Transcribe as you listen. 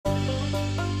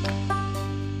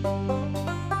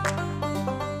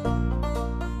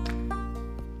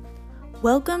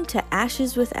Welcome to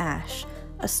Ashes with Ash,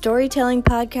 a storytelling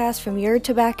podcast from your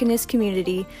tobacconist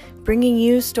community, bringing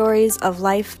you stories of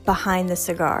life behind the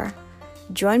cigar.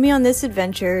 Join me on this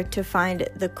adventure to find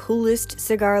the coolest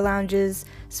cigar lounges,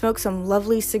 smoke some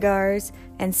lovely cigars,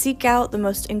 and seek out the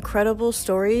most incredible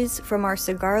stories from our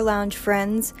cigar lounge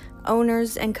friends,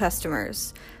 owners, and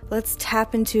customers. Let's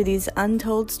tap into these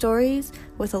untold stories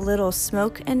with a little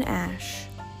smoke and ash.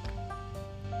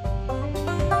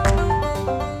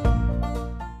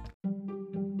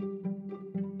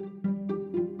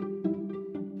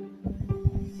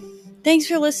 Thanks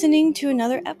for listening to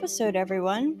another episode,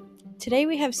 everyone. Today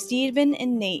we have Steven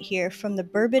and Nate here from the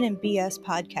Bourbon and BS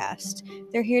podcast.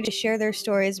 They're here to share their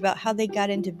stories about how they got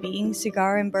into being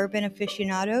cigar and bourbon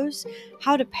aficionados,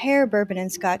 how to pair bourbon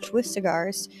and scotch with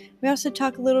cigars. We also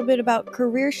talk a little bit about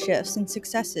career shifts and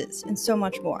successes, and so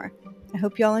much more. I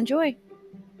hope y'all enjoy.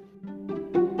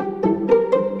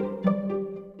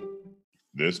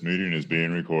 This meeting is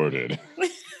being recorded.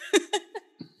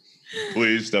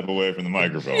 Please step away from the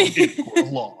microphone. In court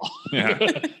of law.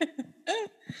 Yeah.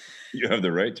 You have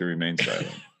the right to remain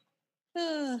silent.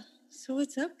 So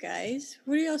what's up, guys?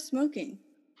 What are y'all smoking?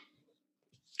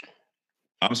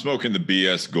 I'm smoking the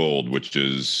BS Gold, which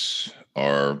is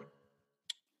our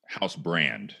house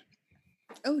brand.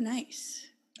 Oh, nice.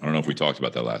 I don't know if we talked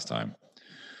about that last time.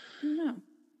 No.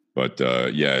 But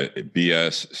yeah,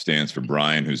 BS stands for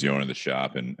Brian, who's the owner of the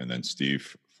shop, and then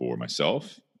Steve for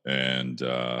myself. And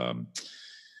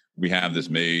we have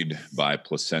this made by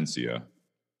Plasencia.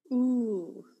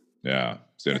 Ooh. Yeah.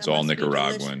 So it's all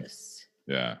Nicaraguan.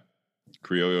 Yeah.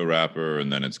 Criollo wrapper.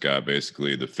 And then it's got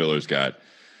basically the filler's got,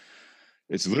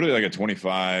 it's literally like a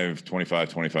 25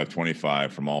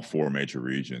 from all four major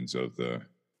regions of the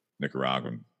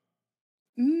Nicaraguan.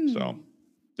 So,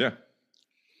 yeah.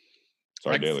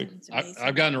 Sorry, Daily.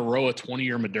 I've gotten a row of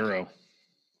 20-year Maduro.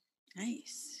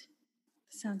 Nice.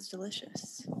 Sounds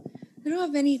delicious. I don't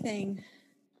have anything.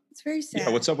 It's very sad.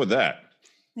 Yeah, what's up with that?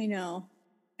 I know.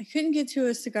 I couldn't get to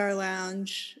a cigar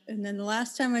lounge, and then the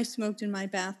last time I smoked in my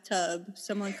bathtub,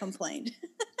 someone complained.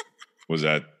 Was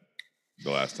that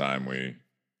the last time we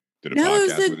did a no, podcast it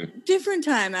was with you? Different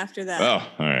time after that. Oh,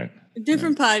 all right. A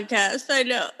different podcast, I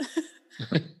know.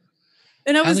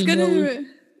 And I was gonna.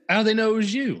 How do they know it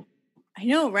was you? I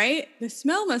know, right? The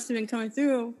smell must have been coming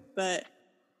through, but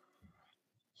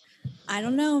I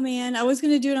don't know, man. I was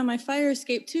going to do it on my fire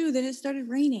escape too. Then it started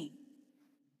raining.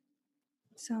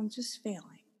 So I'm just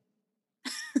failing.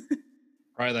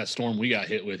 Probably that storm we got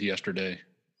hit with yesterday.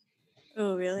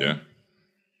 Oh, really? Yeah.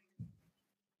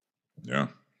 Yeah.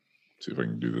 See if I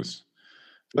can do this.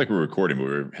 I feel like we're recording, but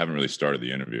we haven't really started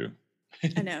the interview.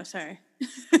 I know. Sorry.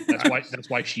 That's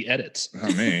why she edits.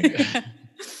 Not me.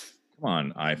 Come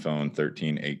on, iPhone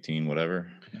 13, 18, whatever.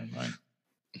 Never mind.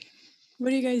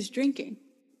 What are you guys drinking?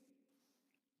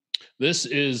 This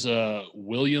is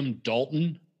William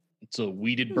Dalton. It's a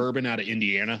weeded bourbon out of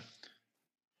Indiana.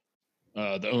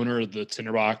 The owner of the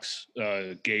Tinderbox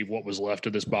gave what was left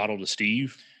of this bottle to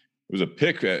Steve. It was a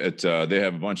pick at they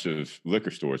have a bunch of liquor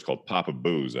stores called Papa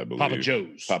Booze, I believe. Papa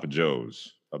Joe's. Papa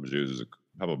Joe's. Papa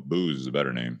Booze is a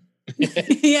better name.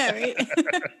 Yeah, right.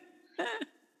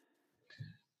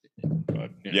 But,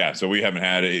 yeah, so we haven't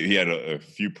had it. He had a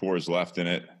few pours left in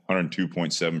it.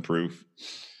 102.7 proof.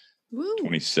 Woo.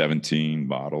 2017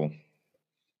 bottle.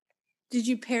 Did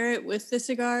you pair it with the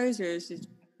cigars, or is it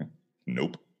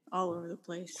Nope. all over the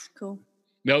place? Cool.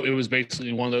 No, it was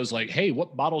basically one of those like, hey,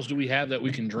 what bottles do we have that we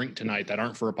can drink tonight that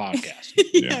aren't for a podcast?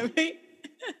 Yeah, right.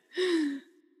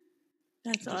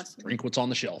 That's awesome. Drink what's on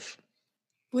the shelf.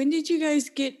 When did you guys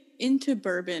get into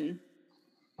bourbon?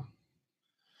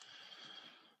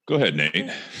 Go ahead,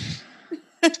 Nate.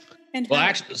 And well,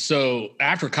 actually, so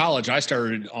after college, I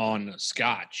started on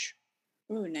Scotch.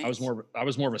 Oh, nice. I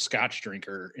was more of a Scotch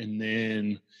drinker, and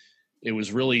then it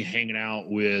was really hanging out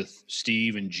with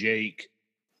Steve and Jake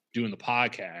doing the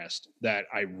podcast that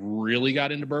I really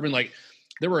got into bourbon. Like,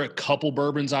 there were a couple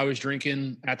bourbons I was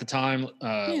drinking at the time.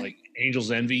 Like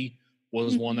Angel's Envy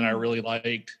was one that I really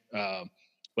liked.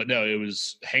 But no, it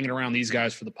was hanging around these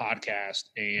guys for the podcast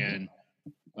and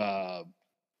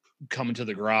coming to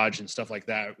the garage and stuff like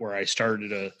that, where I started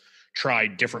to try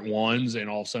different ones, and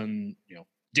all of a sudden,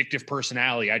 addictive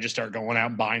personality, I just start going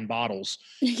out and buying bottles.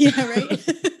 Yeah, right.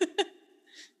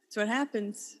 That's what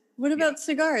happens. What about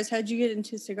cigars? How'd you get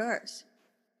into cigars?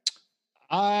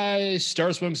 I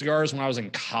started smoking cigars when I was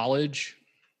in college.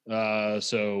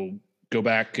 So go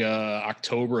back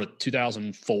October of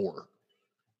 2004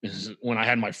 is when I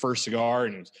had my first cigar,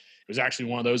 and it was actually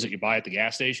one of those that you buy at the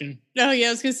gas station. Oh yeah,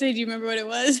 I was gonna say, do you remember what it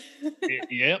was?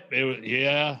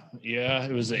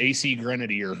 It was the AC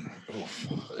Grenadier.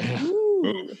 Ooh.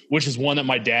 which is one that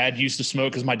my dad used to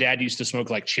smoke, because my dad used to smoke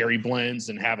like cherry blends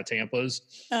and Habatampas.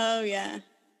 Oh, yeah.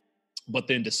 But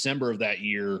then December of that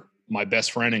year, my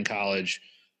best friend in college,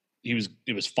 it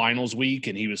was finals week,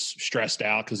 and he was stressed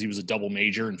out because he was a double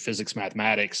major in physics,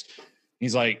 mathematics.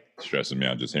 He's like, stressing me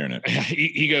out just hearing it.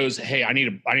 He goes, "Hey, I need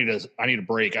a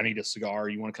break. I need a cigar.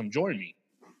 You want to come join me?"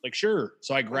 Like, sure.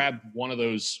 So I grabbed one of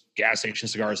those gas station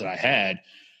cigars that I had,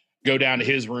 go down to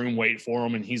his room, wait for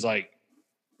him. And he's like,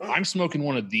 "I'm smoking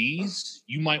one of these.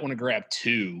 You might want to grab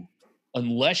two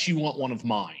unless you want one of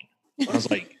mine." And I was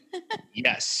like,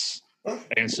 "Yes."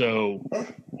 And so,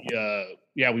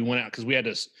 we went out because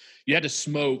you had to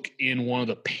smoke in one of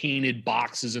the painted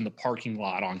boxes in the parking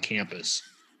lot on campus.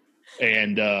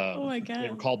 And oh my God. They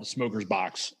were called the smoker's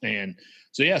box. And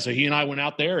so he and I went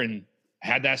out there and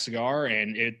had that cigar,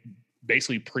 and it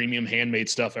basically premium handmade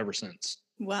stuff ever since.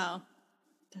 Wow.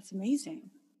 That's amazing.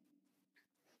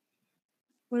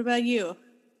 What about you?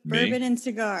 Me? Bourbon and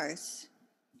cigars.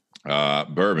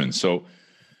 Bourbon. So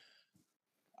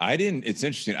it's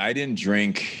interesting. I didn't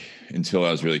drink until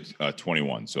I was really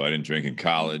 21. So I didn't drink in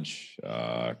college.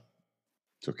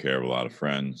 Took care of a lot of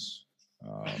friends.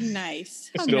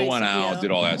 Nice. Still went out, did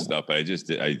all that stuff. But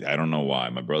I don't know why.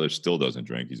 My brother still doesn't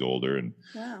drink. He's older, and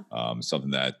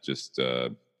something that just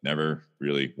never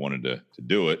really wanted to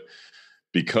do it,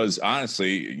 because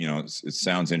honestly, it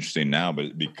sounds interesting now,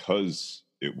 but because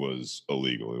it was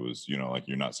illegal, it was, like,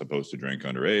 you're not supposed to drink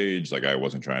underage. Like, I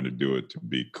wasn't trying to do it to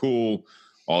be cool,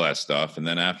 all that stuff. And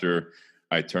then after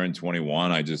I turned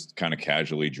 21, I just kind of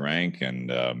casually drank. And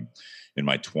in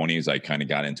my 20s, I kind of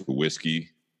got into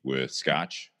whiskey with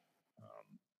scotch.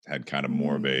 Had kind of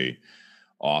more of a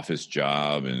office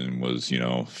job, and was,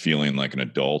 feeling like an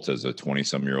adult as a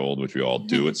 20-some-year-old, which we all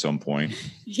do at some point.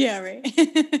 Yeah, right.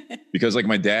 Because like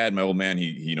my dad, my old man,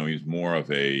 he was more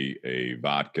of a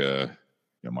vodka,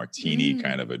 martini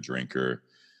kind of a drinker.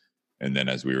 And then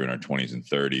as we were in our 20s and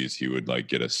 30s, he would like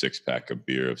get a 6-pack of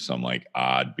beer of some like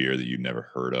odd beer that you'd never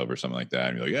heard of or something like that.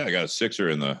 And be like, "Yeah, I got a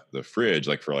 6er in the fridge,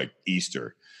 like for like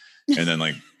Easter." And then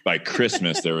like by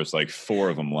Christmas, there was like 4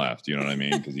 of them left. You know what I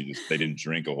mean? Because they didn't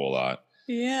drink a whole lot.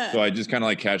 Yeah. So I just kind of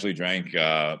like casually drank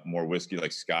more whiskey,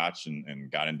 like scotch,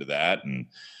 and got into that. And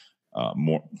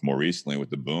more recently with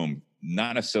the Boom,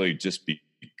 not necessarily just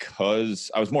because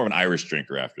I was more of an Irish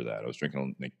drinker after that. I was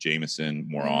drinking like Jameson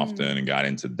more often and got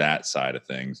into that side of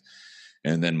things.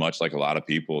 And then much like a lot of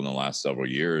people in the last several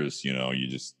years, you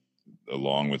just,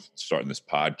 along with starting this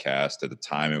podcast, at the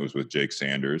time it was with Jake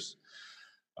Sanders.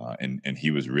 And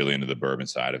he was really into the bourbon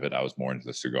side of it. I was more into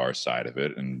the cigar side of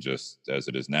it. And just as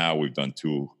it is now, we've done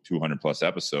 200 plus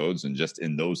episodes. And just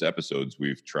in those episodes,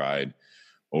 we've tried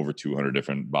over 200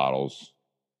 different bottles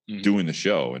doing the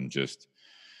show. And just,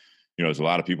 there's a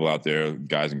lot of people out there,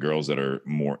 guys and girls, that are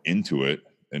more into it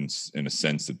in a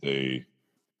sense that they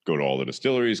go to all the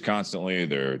distilleries constantly.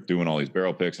 They're doing all these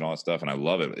barrel picks and all that stuff. And I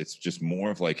love it. It's just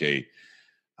more of like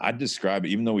I'd describe it,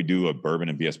 even though we do a Bourbon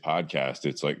and BS podcast,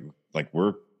 it's like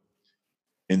we're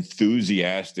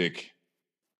enthusiastic,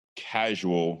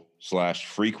 casual /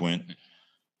 frequent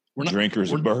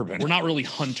drinkers of bourbon. We're not really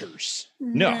hunters.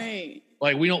 No. Right.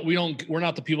 Like we're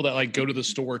not the people that like go to the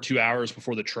store 2 hours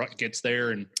before the truck gets there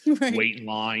and wait in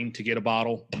line to get a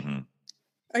bottle. Mm-hmm.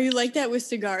 Are you like that with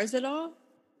cigars at all?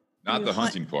 Not the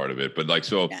hunting part of it, but like,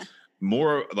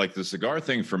 more like the cigar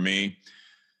thing for me,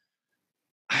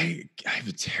 I have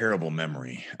a terrible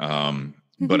memory.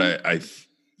 But I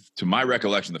to my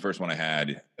recollection, the first one I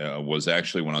had was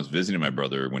actually when I was visiting my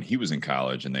brother when he was in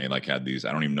college, and they like had these,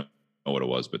 I don't even know what it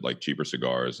was, but like cheaper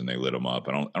cigars, and they lit them up.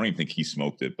 I don't even think he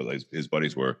smoked it, but his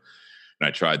buddies were, and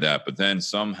I tried that. But then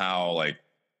somehow, like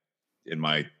in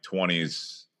my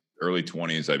 20s, early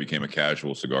 20s, I became a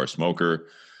casual cigar smoker,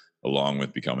 along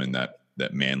with becoming that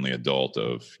manly adult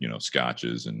of,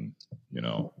 scotches and,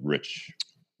 rich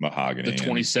mahogany. The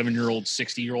 27-year-old,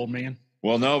 60-year-old man.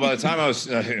 Well, no, by the time I was,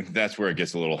 that's where it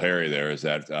gets a little hairy there, is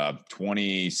that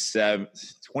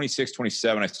 26,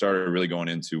 27, I started really going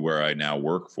into where I now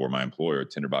work for my employer,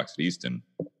 Tinderbox at Easton,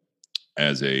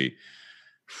 as a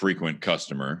frequent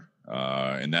customer.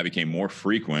 And that became more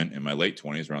frequent in my late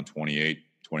 20s, around 28,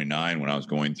 29, when I was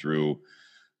going through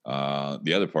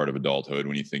the other part of adulthood,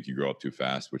 when you think you grow up too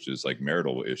fast, which is like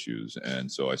marital issues.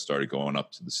 And so I started going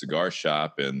up to the cigar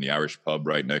shop and the Irish pub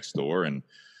right next door, and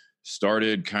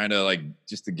started kind of like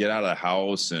just to get out of the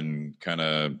house and kind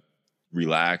of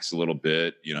relax a little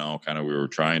bit, we were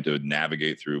trying to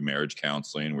navigate through marriage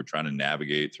counseling. We're trying to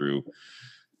navigate through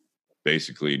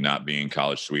basically not being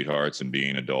college sweethearts and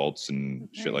being adults and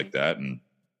shit like that. And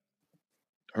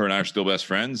her and I are still best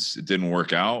friends. It didn't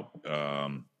work out.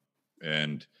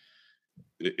 And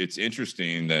it's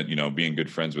interesting that, being good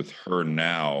friends with her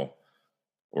now,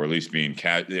 or at least being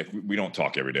we don't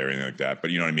talk every day or anything like that,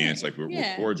 but you know what I mean? It's like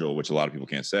we're cordial, which a lot of people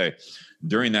can't say.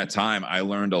 During that time, I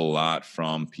learned a lot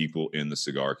from people in the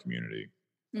cigar community.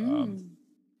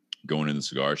 Going in the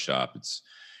cigar shop,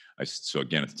 so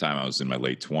again, at the time I was in my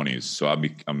late 20s. So I'm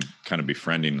kind of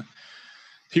befriending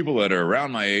people that are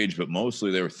around my age, but mostly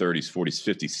they were 30s, 40s,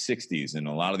 50s, 60s. And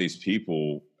a lot of these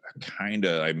people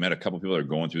I met a couple of people that are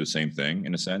going through the same thing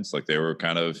in a sense. Like they were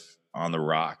kind of on the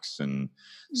rocks and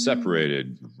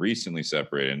recently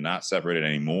separated, and not separated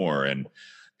anymore. And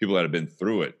people that have been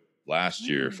through it last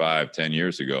year, 5-10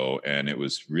 years ago. And it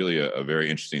was really a very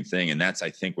interesting thing. And that's, I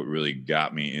think, what really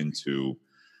got me into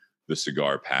the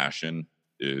cigar passion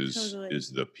is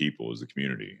the people, is the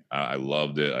community. I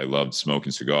loved it. I loved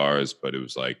smoking cigars, but it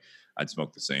was like, I'd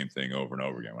smoke the same thing over and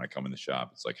over again. When I come in the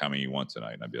shop, it's like, how many you want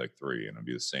tonight? And I'd be like 3, and it'd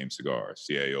be the same cigar,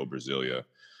 CAO Brasilia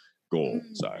Gold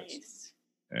size.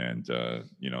 And,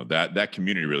 that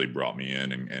community really brought me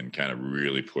in and kind of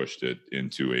really pushed it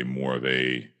into a more of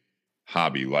a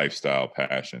hobby, lifestyle,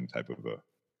 passion type of a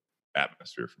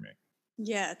atmosphere for me.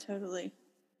 Yeah, totally.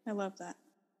 I love that.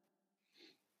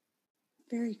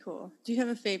 Very cool. Do you have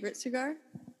a favorite cigar?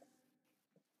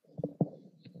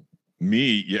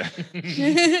 Me, yeah.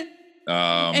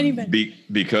 Anybody.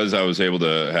 Because I was able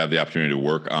to have the opportunity to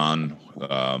work on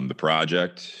the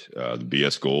project, the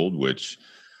BS Gold, which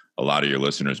a lot of your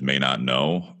listeners may not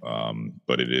know,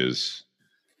 but it's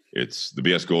the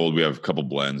BS Gold. We have a couple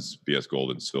blends, BS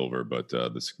Gold and Silver, but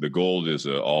the Gold is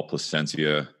an all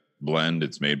Plasencia blend.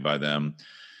 It's made by them.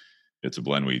 It's a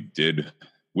blend we did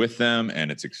with them,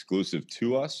 and it's exclusive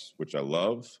to us, which I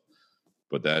love.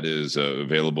 But that is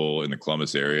available in the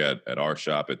Columbus area at our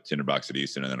shop at Tinderbox at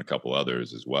Easton, and then a couple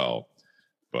others as well.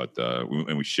 But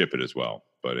we ship it as well.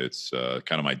 But it's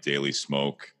kind of my daily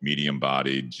smoke, medium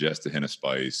body, just a hint of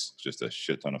spice, just a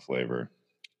shit ton of flavor.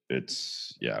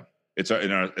 It's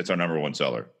our number one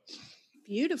seller.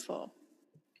 Beautiful.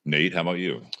 Nate, how about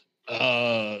you?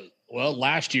 Well,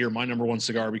 last year my number one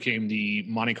cigar became the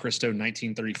Monte Cristo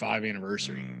 1935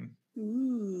 anniversary.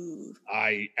 Ooh.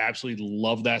 I absolutely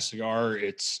love that cigar.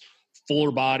 It's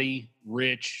fuller body,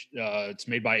 rich. It's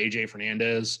made by AJ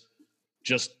Fernandez.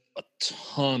 Just a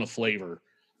ton of flavor.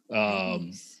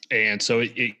 And so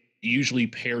it usually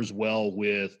pairs well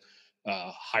with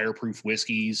higher proof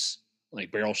whiskeys,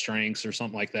 like barrel strengths or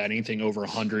something like that, anything over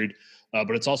 100.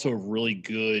 But it's also a really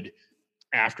good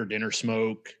after dinner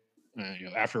smoke,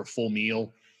 after a full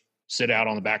meal. Sit out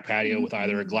on the back patio with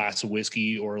either a glass of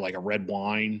whiskey or like a red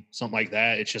wine, something like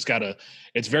that. It's just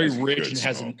it's very rich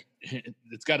and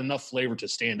it's got enough flavor to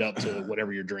stand up to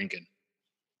whatever you're drinking.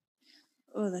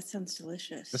 Oh, that sounds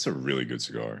delicious. That's a really good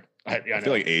cigar. I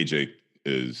feel like AJ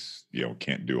is,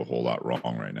 can't do a whole lot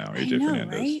wrong right now. AJ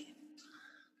Fernandez. Right?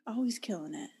 Always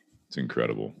killing it. It's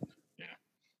incredible. Yeah.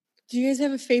 Do you guys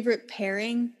have a favorite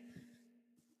pairing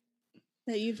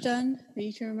that you've done that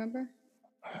you can remember?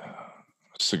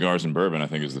 Cigars and bourbon, I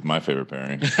think, is my favorite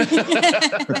pairing.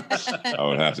 I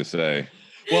would have to say.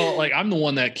 Well, like I'm the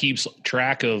one that keeps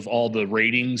track of all the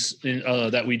ratings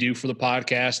that we do for the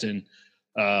podcast. And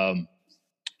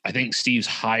I think Steve's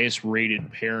highest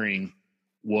rated pairing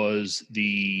was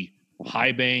the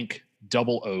High Bank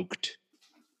Double Oaked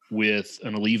with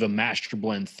an Oliva Master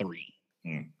Blend 3.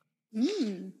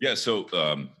 Yeah,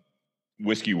 so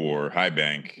Whiskey War, High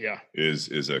Bank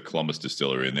is a Columbus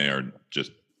distillery, and they are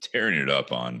just tearing it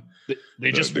up on.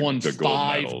 They just won the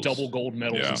 5 double gold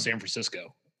medals in San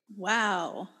Francisco.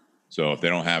 Wow. So if they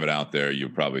don't have it out there, you'll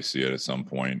probably see it at some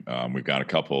point. We've got a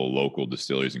couple of local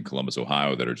distilleries in Columbus,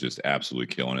 Ohio that are just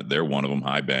absolutely killing it. They're one of them,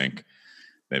 High Bank.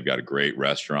 They've got a great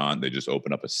restaurant. They just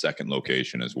opened up a second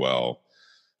location as well.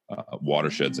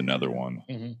 Watershed's another one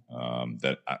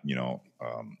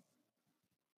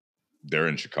they're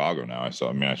in Chicago now. I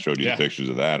showed you the pictures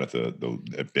of that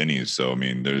at Benny's. So,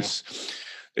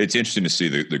 it's interesting to see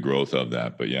the growth of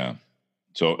that, but yeah.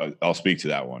 So I'll speak to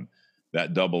that one.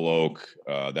 That Double Oak,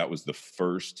 that was the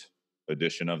first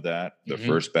edition of that. The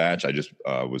first batch I just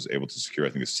was able to secure. I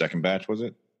think the second batch, was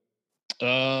it?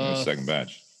 Second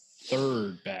batch.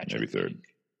 Third batch. Maybe third.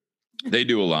 They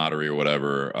do a lottery or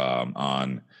whatever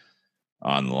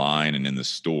online and in the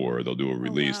store. They'll do a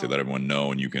release. They let everyone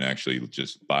know, and you can actually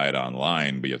just buy it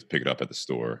online, but you have to pick it up at the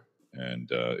store. And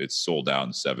it's sold out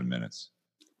in 7 minutes.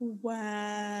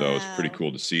 Wow. So it's pretty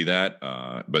cool to see that.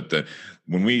 But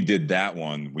when we did that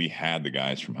one, we had the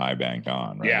guys from High Bank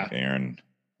on, right? Yeah. Aaron,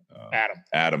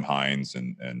 Adam Hines,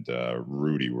 and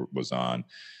Rudy was on.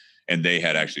 And they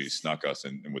had actually snuck us,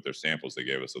 and with their samples, they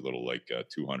gave us a little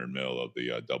 200 mil of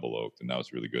the Double Oaked, and that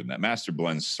was really good. And that Master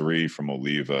Blend 3 from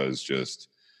Oliva is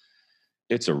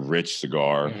it's a rich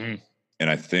cigar. Mm-hmm. And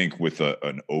I think with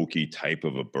an oaky type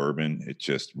of a bourbon, it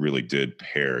just really did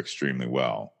pair extremely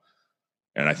well.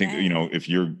 And I think, if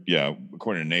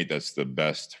according to Nate, that's the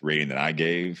best rating that I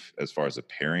gave as far as a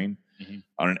pairing. Mm-hmm.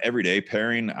 On an everyday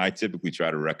pairing, I typically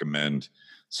try to recommend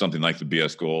something like the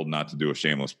BS Gold, not to do a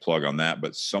shameless plug on that,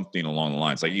 but something along the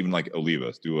lines, like even like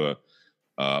Olivas, do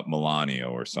a Melania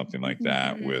or something like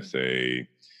that with a,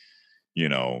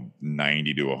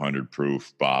 90 to 100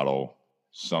 proof bottle.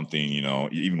 Something,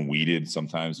 even weeded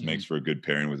sometimes makes for a good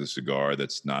pairing with a cigar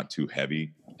that's not too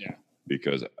heavy. Yeah.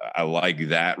 Because I like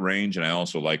that range. And I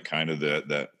also like kind of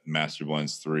that Master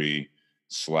Blends 3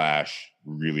 /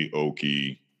 really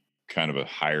oaky, kind of a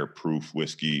higher proof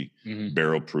whiskey,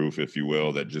 barrel proof, if you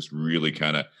will, that just really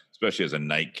kind of, especially as a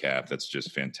nightcap, that's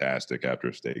just fantastic after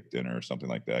a steak dinner or something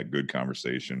like that. Good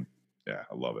conversation. Yeah,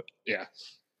 I love it. Yeah.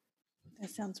 That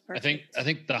sounds perfect. I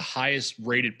think the highest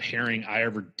rated pairing I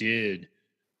ever did,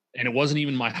 and it wasn't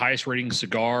even my highest rating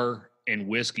cigar and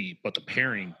whiskey, but the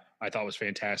pairing I thought was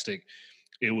fantastic.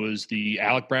 It was the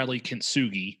Alec Bradley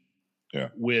Kintsugi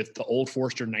with the Old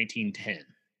Forester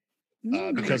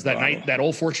 1910. Because that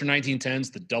Old Forester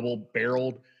 1910's the double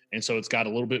barreled, and so it's got a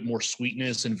little bit more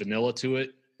sweetness and vanilla to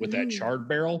it with that charred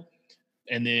barrel.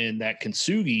 And then that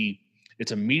Kintsugi,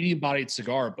 it's a medium bodied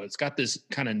cigar, but it's got this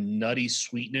kind of nutty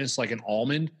sweetness like an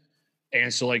almond.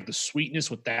 And so like the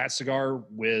sweetness with that cigar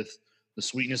with the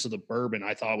sweetness of the bourbon,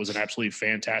 I thought was an absolutely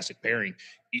fantastic pairing.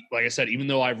 Like I said, even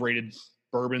though I've rated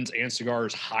bourbons and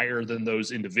cigars higher than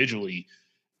those individually,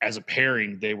 as a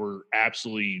pairing, they were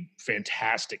absolutely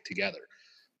fantastic together.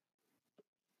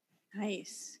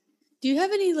 Nice. Do you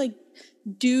have any like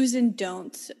do's and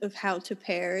don'ts of how to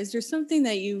pair? Is there something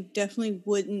that you definitely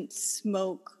wouldn't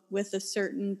smoke with a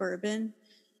certain bourbon?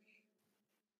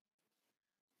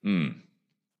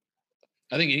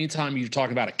 I think anytime you talk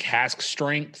about a cask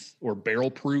strength or barrel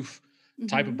proof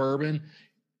type of bourbon,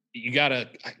 you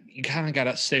kind of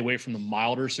gotta stay away from the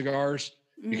milder cigars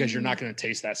because you're not going to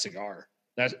taste that cigar.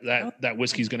 That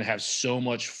whiskey is going to have so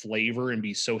much flavor and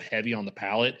be so heavy on the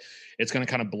palate. It's going to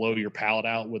kind of blow your palate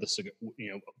out with a cigar,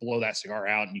 blow that cigar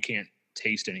out, and you can't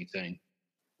taste anything.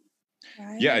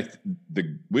 Right. Yeah,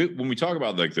 when we talk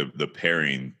about like the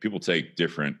pairing, people take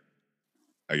different,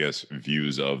 I guess,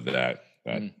 views of that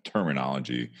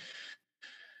terminology.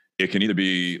 It can either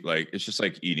be like, it's just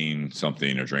like eating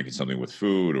something or drinking something with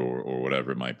food or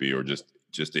whatever it might be, or just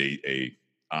a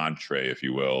entree, if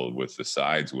you will, with the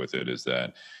sides with it, is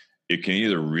that it can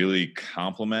either really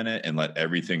complement it and let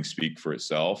everything speak for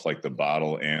itself, like the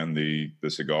bottle and the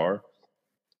cigar.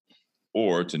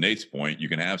 Or to Nate's point, you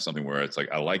can have something where it's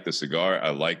like, I like the cigar,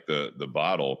 I like the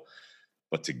bottle,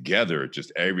 but together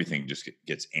just everything just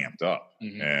gets amped up.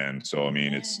 And so, I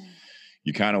mean,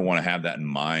 you kind of want to have that in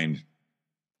mind.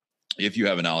 If you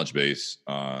have a knowledge base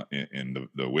in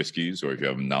the whiskeys, or if you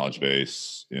have a knowledge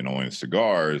base in only the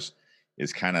cigars,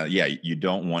 is kind of, you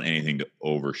don't want anything to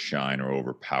overshine or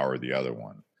overpower the other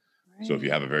one. Right. So if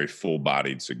you have a very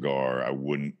full-bodied cigar, I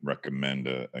wouldn't recommend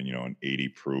an 80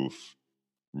 proof,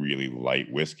 really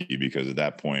light whiskey, because at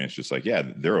that point it's just like,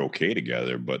 they're okay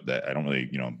together, but that I don't really,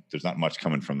 there's not much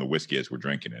coming from the whiskey as we're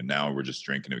drinking it. Now we're just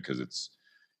drinking it because it's,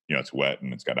 it's wet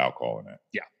and it's got alcohol in it.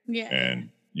 Yeah. And,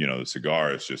 the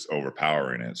cigar is just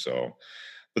overpowering it. So,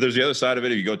 but there's the other side of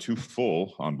it. If you go too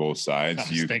full on both sides,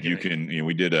 you can,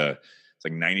 we did it's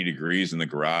like 90 degrees in the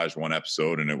garage one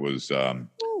episode, and it was an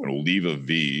Oliva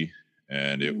V,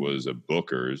 and it was a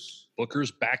Booker's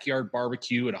Backyard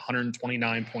Barbecue at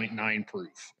 129.9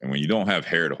 proof. And when you don't have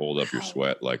hair to hold up your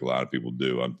sweat like a lot of people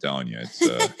do, I'm telling you, it's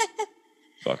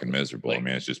fucking miserable. I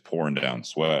mean, it's just pouring down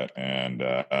sweat, and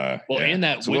and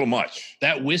it's a little much.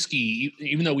 That whiskey,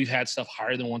 even though we've had stuff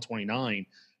higher than 129,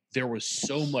 there was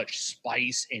so much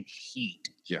spice and heat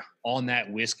on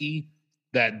that whiskey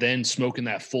that then smoking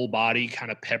that full body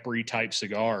kind of peppery type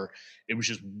cigar, it was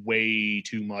just way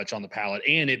too much on the palate.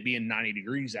 And it being 90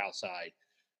 degrees outside,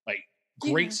 like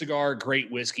great cigar,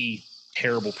 great whiskey,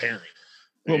 terrible pairing.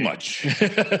 A little much.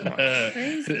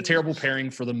 A terrible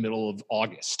pairing for the middle of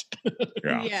August.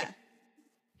 Yeah.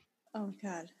 Oh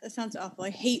God, that sounds awful. I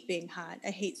hate being hot.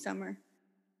 I hate summer.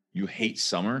 You hate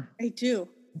summer? I do.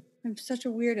 I'm such a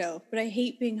weirdo, but I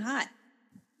hate being hot.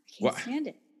 I can't stand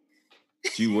it.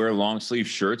 Do you wear long sleeve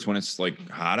shirts when it's like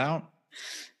hot out?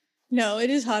 No, it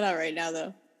is hot out right now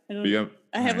though.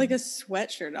 I have like a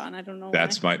sweatshirt on. I don't know.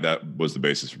 That was the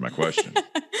basis for my question.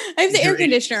 I have the air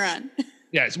conditioner on.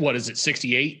 Yeah, what is it,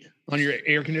 68 on your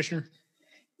air conditioner?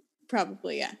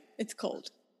 Probably, yeah. It's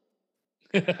cold.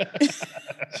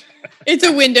 It's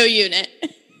a window unit.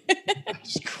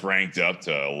 Just cranked up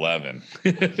to 11.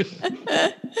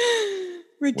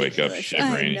 Ridiculous. Wake up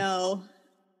shivering. I know.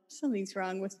 Something's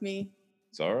wrong with me.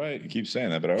 It's all right. You keep saying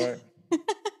that, but all right.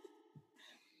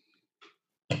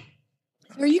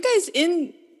 Are you guys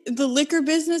in the liquor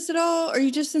business at all? Or are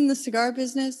you just in the cigar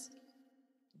business?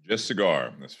 Just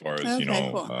cigar, as far as,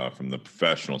 cool. From the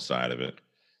professional side of it.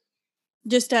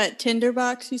 Just at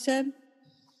Tinderbox, you said?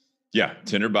 Yeah,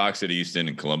 Tinderbox at Easton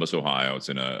in Columbus, Ohio. It's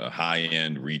in a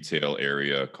high-end retail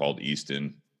area called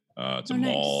Easton. It's a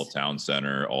mall, town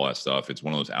center, all that stuff. It's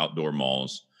one of those outdoor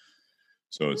malls.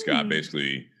 So it's got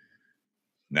basically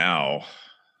now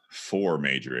 4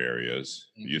 major areas.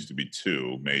 It used to be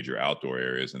 2 major outdoor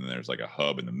areas, and then there's like a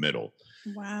hub in the middle.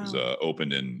 Wow. It was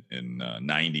opened in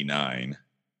 99,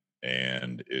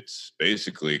 and it's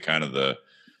basically kind of the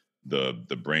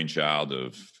brainchild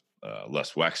of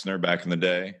Les Wexner back in the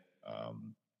day.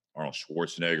 Arnold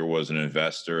Schwarzenegger was an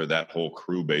investor. That whole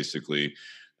crew, basically,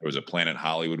 there was a Planet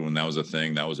Hollywood when that was a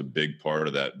thing. That was a big part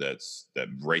of that. That's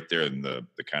right there in the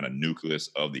kind of nucleus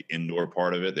of the indoor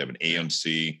part of it. They have an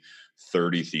AMC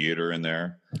 30 theater in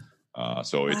there.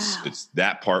 So it's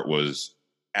that part was,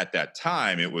 at that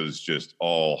time, it was just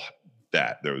all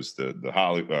that. There was the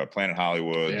Planet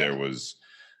Hollywood. Yeah. There was,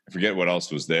 I forget what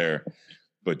else was there.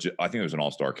 But I think there was an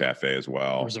All-Star Cafe as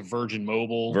well. There was a Virgin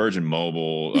Mobile, Virgin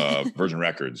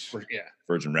Records. Yeah.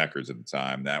 Virgin Records at the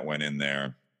time. That went in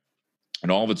there.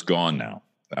 And all of it's gone now,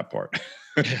 that part.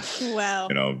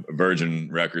 Wow. Virgin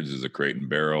Records is a Crate and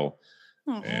Barrel.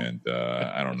 Uh-huh. And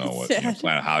I don't know what,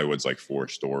 Planet Hollywood's like 4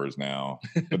 stores now.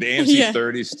 But the AMC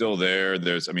 30 is still there.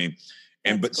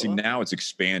 See, now it's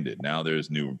expanded. Now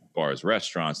there's new bars,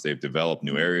 restaurants. They've developed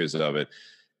new areas of it.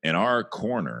 In our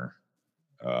corner,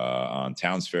 on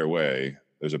Towns Fair Way,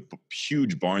 there's a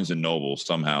huge Barnes & Noble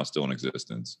somehow still in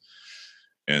existence.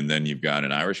 And then you've got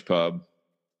an Irish pub,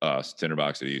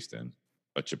 Tinderbox at Easton,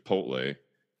 a Chipotle,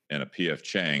 and a P.F.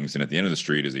 Chang's. And at the end of the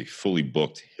street is a fully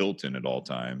booked Hilton at all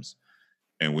times.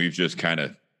 And we've just kind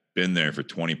of been there for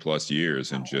 20 plus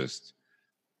years and just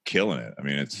killing it. I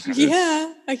mean, it's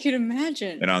I could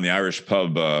imagine. And on the Irish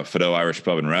pub, Fido Irish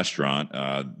Pub and Restaurant,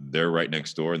 they're right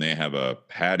next door, and they have a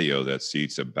patio that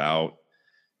seats about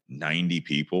 90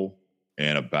 people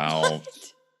and about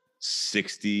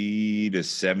 60 to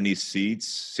 70 seats,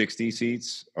 60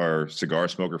 seats are cigar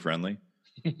smoker friendly.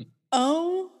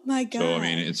 Oh my God. So, I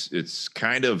mean, it's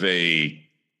kind of I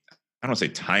don't want to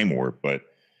say time warp, but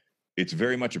it's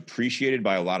very much appreciated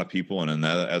by a lot of people.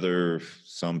 And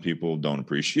some people don't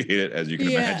appreciate it, as you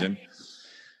can imagine.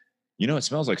 It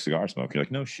smells like cigar smoke. You're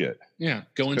like, no shit. Yeah,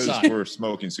 go inside. Because we're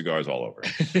smoking cigars all over.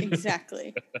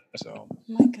 Exactly. So, oh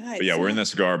my God. But yeah, we're in the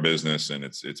cigar business, and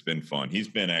it's been fun. He's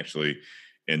been actually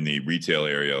in the retail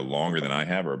area longer than I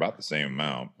have, or about the same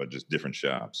amount, but just different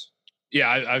shops.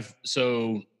 Yeah,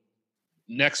 so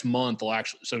next month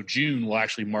June will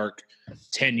actually mark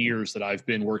 10 years that I've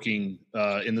been working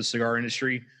in the cigar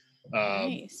industry.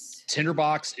 Nice.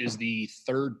 Tinderbox is the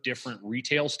 3rd different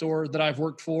retail store that I've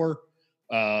worked for.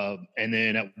 And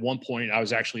then at one point I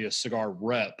was actually a cigar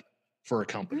rep for a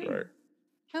company. Right.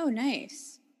 Oh,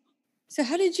 nice. So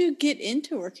how did you get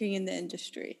into working in the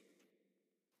industry?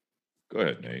 Go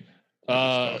ahead, Nate.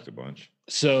 Talked a bunch.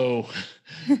 So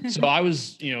I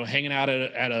was, hanging out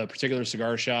at a particular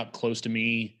cigar shop close to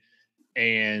me,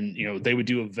 and, they would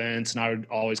do events, and I would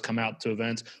always come out to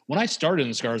events. When I started in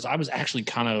the cigars, I was actually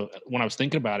when I was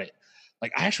thinking about it,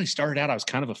 like I actually started out, I was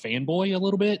kind of a fanboy a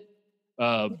little bit.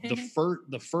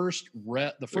 The first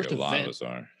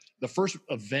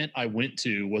event I went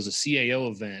to was a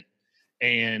CAO event,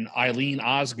 and Eileen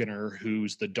Osgener,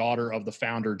 who's the daughter of the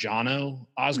founder, Jono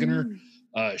Osgener,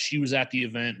 she was at the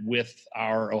event with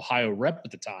our Ohio rep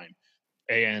at the time.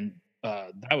 And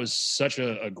that was such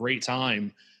a great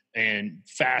time. And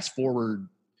fast forward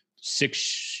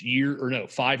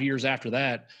 5 years after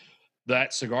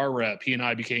that cigar rep, he and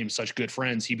I became such good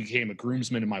friends. He became a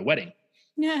groomsman in my wedding.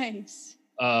 Nice.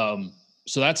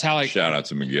 So that's how shout out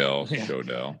to Miguel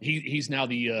Shodell. He's now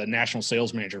the national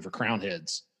sales manager for Crown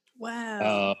Heads.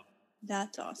 Wow.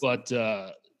 That's awesome. But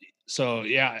I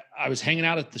was hanging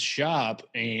out at the shop,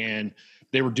 and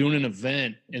they were doing an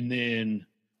event, and then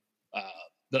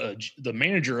the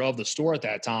manager of the store at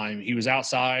that time, he was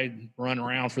outside running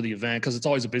around for the event, because it's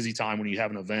always a busy time when you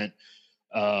have an event.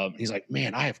 He's like,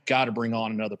 man, I have got to bring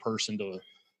on another person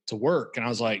to work. And I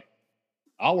was like,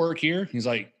 I'll work here. He's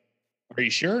like, are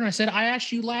you sure? And I said, I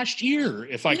asked you last year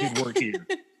if I could work here.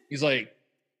 He's like,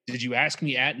 did you ask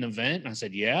me at an event? And I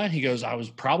said, yeah. He goes, I was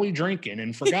probably drinking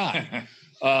and forgot.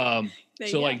 Then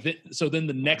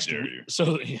the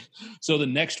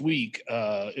next week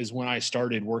is when I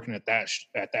started working at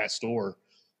that store.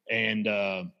 And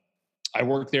I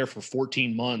worked there for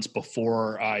 14 months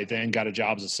before I then got a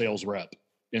job as a sales rep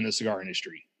in the cigar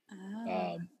industry.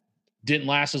 Didn't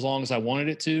last as long as I wanted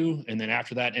it to. And then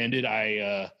after that ended,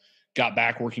 I got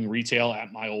back working retail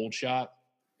at my old shop.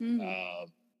 And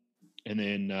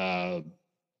then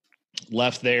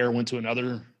left there, went to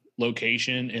another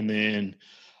location, and then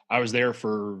I was there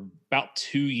for about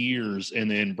 2 years. And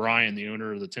then Brian, the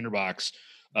owner of the Tinderbox,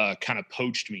 kind of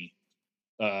poached me.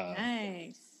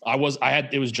 Nice.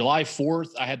 It was July 4th.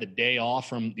 I had the day off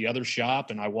from the other shop,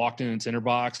 and I walked in a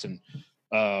Tinderbox, and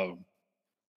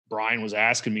Brian was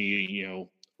asking me,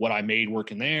 what I made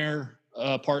working there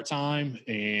part-time,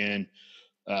 and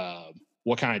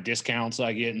what kind of discounts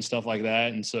I get and stuff like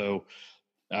that. And so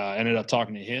I ended up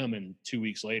talking to him, and 2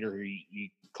 weeks later,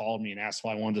 he called me and asked if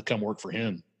I wanted to come work for him.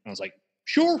 And I was like,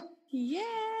 sure.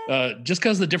 Yeah. Just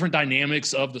because the different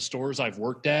dynamics of the stores I've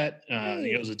worked at,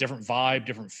 it was a different vibe,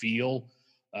 different feel.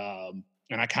 And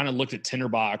I kind of looked at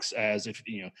Tinderbox as if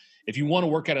you want to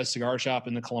work at a cigar shop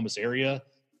in the Columbus area,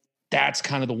 that's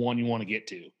kind of the one you want to get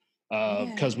to.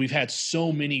 Because we've had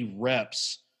so many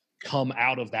reps come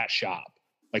out of that shop.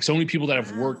 Like so many people that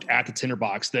have worked at the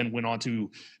Tinderbox then went on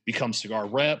to become cigar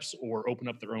reps or open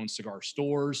up their own cigar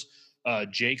stores.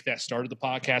 Jake, that started the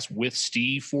podcast with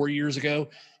Steve 4 years ago,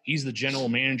 he's the general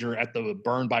manager at the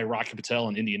Burn by Rocky Patel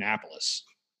in Indianapolis.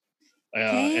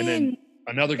 And then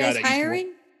another guy that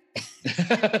hiring?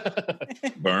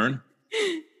 Burn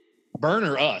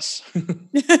or us?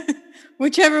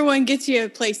 Whichever one gets you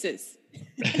places.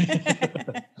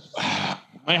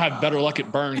 Might have better luck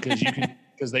at Burn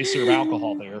because they serve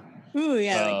alcohol there. Ooh,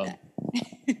 yeah, I like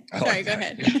that. Sorry, go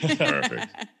ahead. Perfect.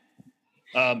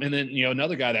 And then,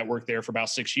 another guy that worked there for about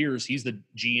 6 years, he's the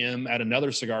GM at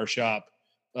another cigar shop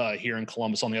here in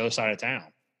Columbus on the other side of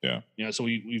town. Yeah. So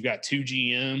we've got 2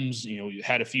 GMs, we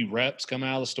had a few reps come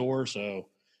out of the store. So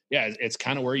yeah, it's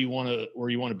kind of where you want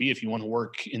to be if you want to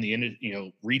work in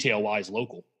the, retail wise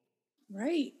local.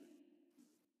 Right.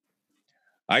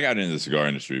 I got into the cigar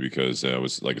industry because I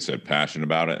was, like I said, passionate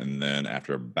about it. And then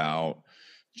after about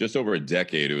just over a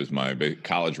decade, it was my big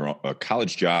college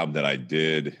job that I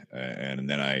did. And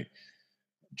then I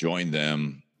joined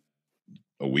them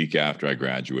a week after I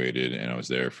graduated, and I was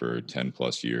there for 10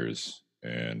 plus years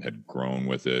and had grown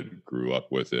with it, grew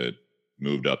up with it,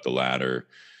 moved up the ladder,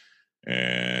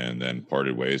 and then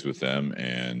parted ways with them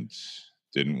and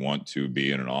didn't want to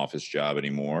be in an office job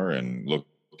anymore and looked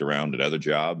around at other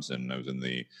jobs. And I was in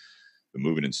the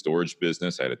moving and storage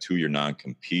business. I had a 2-year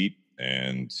non-compete,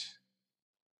 and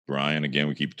Brian, again,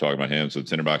 we keep talking about him. So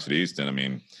Tinderbox at Easton, I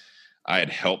mean, I had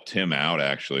helped him out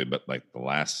actually, but like the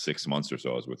last 6 months or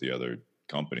so I was with the other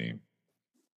company,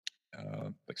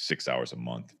 like 6 hours a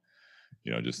month,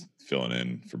 just filling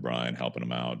in for Brian, helping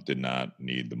him out. Did not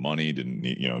need the money, didn't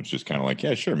need, it's just kind of like,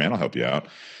 yeah, sure, man, I'll help you out.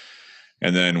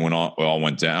 And then when all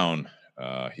went down,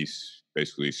 he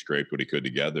basically scraped what he could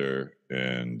together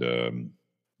and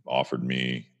offered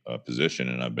me a position,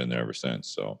 and I've been there ever since.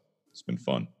 So it's been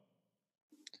fun.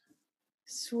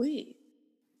 Sweet.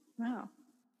 Wow.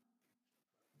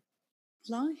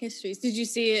 Long histories. Did you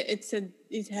see it? It said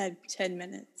it had 10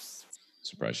 minutes.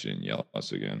 Surprised she didn't yell at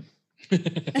us again.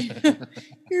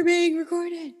 You're being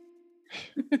recorded.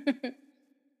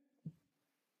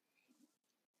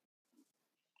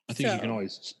 I think you can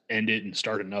always end it and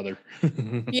start another.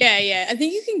 Yeah. I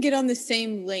think you can get on the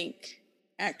same link,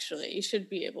 actually. You should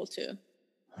be able to.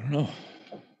 I don't know.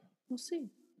 We'll see.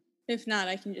 If not,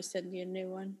 I can just send you a new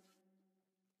one.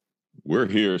 We're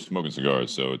here smoking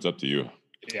cigars, so it's up to you.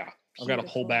 Yeah. I've got a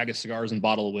whole bag of cigars and a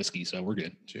bottle of whiskey, so we're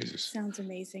good. Jesus. Sounds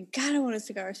amazing. God, I want a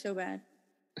cigar so bad.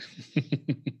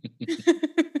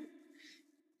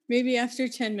 Maybe after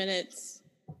 10 minutes,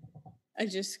 I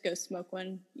just go smoke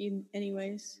one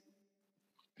anyways.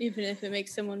 Even if it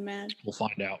makes someone mad. We'll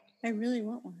find out. I really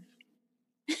want one.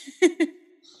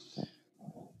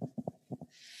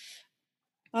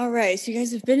 All right, so you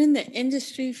guys have been in the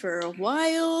industry for a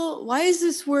while. Why is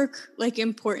this work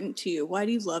important to you? Why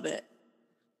do you love it?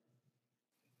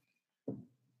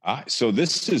 So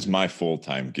this is my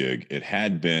full-time gig. It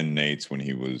had been Nate's when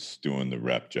he was doing the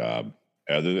rep job.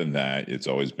 Other than that, it's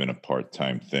always been a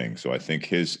part-time thing. So I think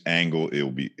his angle,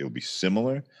 it'll be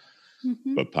similar,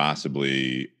 but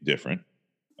possibly different.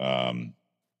 I'll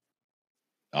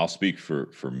speak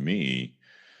for me.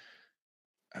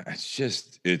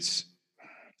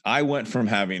 I went from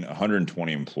having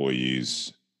 120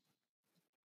 employees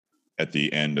at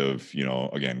the end of,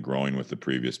 again, growing with the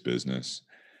previous business.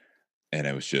 And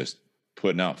it was just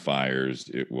putting out fires.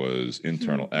 It was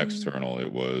internal, external. It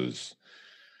was,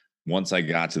 once I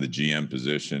got to the GM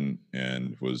position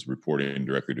and was reporting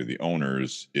directly to the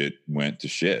owners, it went to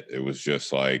shit. It was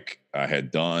just like I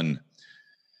had done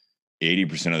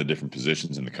 80% of the different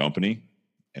positions in the company.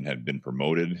 and had been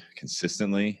promoted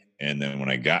consistently. And then when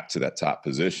I got to that top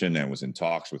position and was in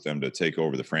talks with them to take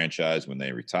over the franchise when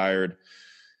they retired,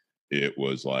 it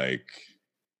was like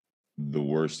the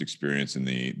worst experience in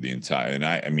the entire, and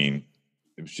I mean,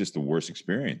 it was just the worst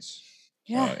experience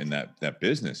in that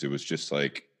business. It was just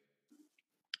like,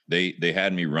 they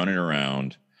had me running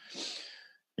around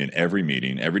in every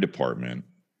meeting, every department,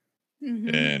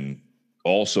 and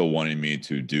also wanting me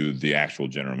to do the actual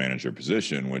general manager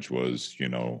position, which was, you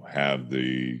know, have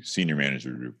the senior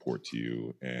manager report to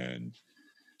you and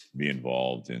be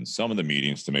involved in some of the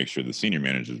meetings to make sure the senior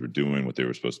managers were doing what they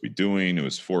were supposed to be doing. It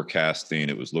was forecasting.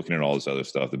 It was looking at all this other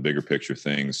stuff, the bigger picture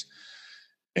things.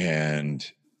 And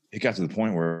it got to the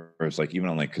point where it's like, even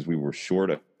on like, because we were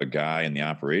short a guy in the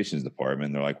operations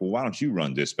department, they're like, well, why don't you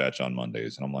run dispatch on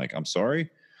Mondays? And I'm like, I'm sorry?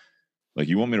 Like,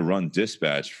 you want me to run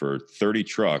dispatch for 30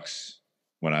 trucks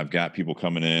when I've got people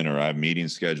coming in, or I have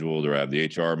meetings scheduled, or I have the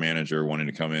HR manager wanting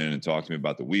to come in and talk to me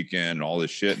about the weekend and all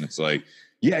this shit. And it's like,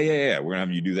 yeah. We're gonna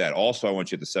have you do that. Also, I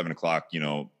want you at the 7 o'clock, you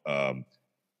know,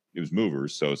 it was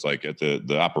movers. So it's like at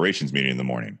the operations meeting in the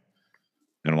morning.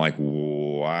 And I'm like,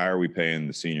 why are we paying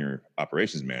the senior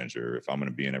operations manager if I'm going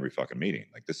to be in every fucking meeting?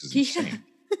 Like, this is insane.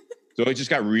 So it just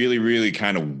got really, really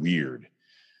kind of weird.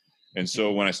 And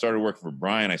so when I started working for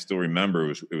Brian, I still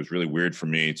remember it was really weird for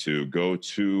me to go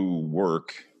to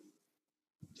work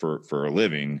for a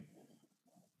living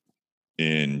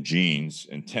in jeans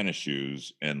and tennis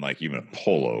shoes and like even a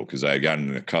polo, because I had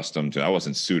gotten accustomed to, I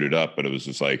wasn't suited up, but it was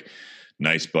just like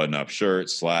nice button-up shirt,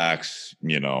 slacks,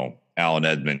 you know, Allen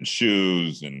Edmonds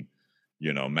shoes, and,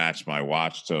 you know, match my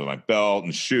watch to my belt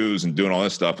and shoes and doing all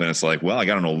this stuff. And it's like, well, I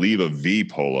got an Oliva V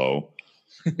polo,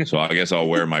 so I guess I'll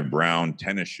wear my brown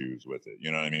tennis shoes with it.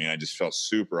 You know what I mean? I just felt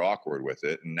super awkward with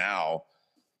it. And now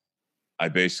I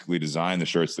basically design the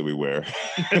shirts that we wear.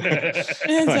 That's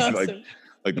awesome.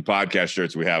 Like the podcast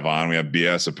shirts we have on, we have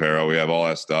BS apparel, we have all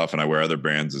that stuff, and I wear other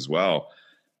brands as well.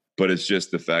 But it's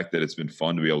just the fact that it's been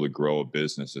fun to be able to grow a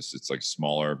business. It's like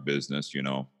smaller business, you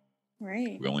know.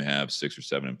 Right. We only have 6 or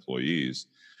 7 employees,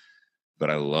 but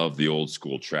I love the old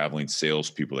school traveling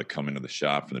salespeople that come into the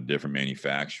shop from the different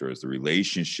manufacturers, the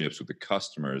relationships with the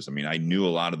customers. I mean, I knew a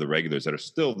lot of the regulars that are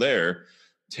still there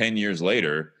 10 years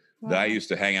later that I used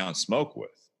to hang out and smoke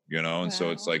with, you know? And so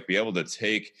it's like, be able to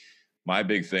take, my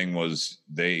big thing was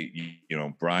you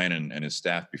know, Brian and his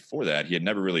staff before that, he had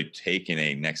never really taken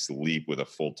a next leap with a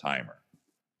full timer,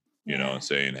 you know, and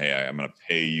saying, hey, I'm going to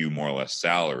pay you more or less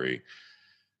salary.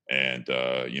 And,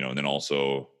 you know, and then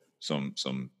also some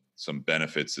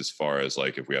benefits as far as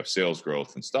like, if we have sales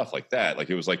growth and stuff like that, like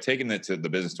it was like taking the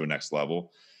business to a next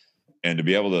level, and to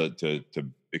be able to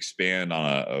expand on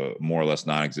a more or less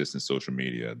non-existent social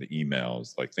media, the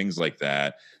emails, like things like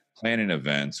that, planning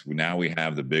events. Now we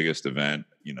have the biggest event,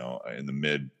 you know, in the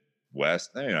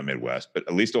Midwest, maybe not Midwest, but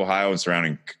at least Ohio and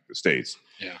surrounding states.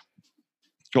 Yeah.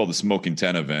 It's called the Smoking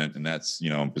 10 event. And that's, you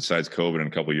know, besides COVID in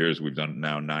a couple of years, we've done it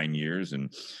now 9 years,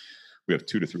 and we have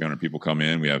 200 to 300 people come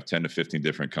in. We have 10 to 15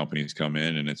 different companies come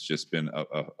in, and it's just been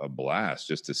a blast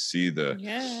just to see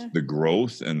the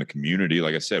growth and the community.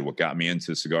 Like I said, what got me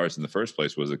into cigars in the first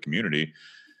place was the community.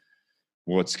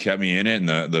 What's kept me in it and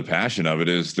the passion of it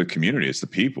is the community. It's the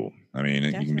people. I mean,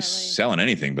 you can be selling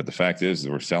anything, but the fact is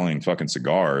that we're selling fucking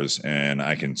cigars, and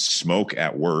I can smoke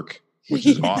at work, which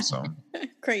is awesome.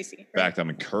 Crazy. In fact, I'm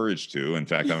encouraged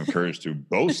to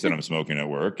boast that I'm smoking at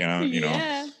work, and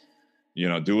you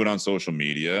know, do it on social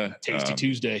media. Tasty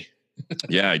Tuesday.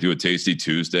 Yeah, I do a Tasty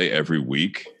Tuesday every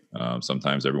week.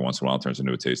 Sometimes every once in a while it turns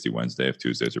into a Tasty Wednesday if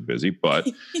Tuesdays are busy, but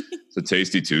it's a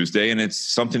Tasty Tuesday, and it's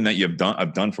something that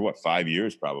I've done for 5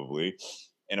 years probably.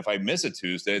 And if I miss a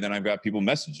Tuesday, then I've got people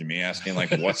messaging me asking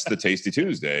like, what's the Tasty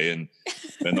Tuesday? And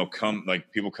then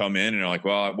people come in and they're like,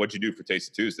 well, what'd you do for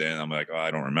Tasty Tuesday? And I'm like, oh,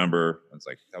 I don't remember. And it's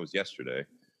like, that was yesterday.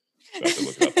 So I have to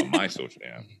look it up on my social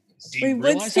media. Do you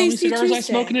realize how many cigars I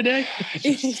smoke in a day?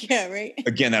 Yeah, right.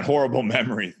 Again, that horrible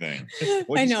memory thing.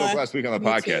 What did you smoke last week on the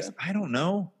podcast? Too. I don't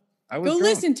know. I was drunk.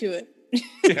 Listen to it.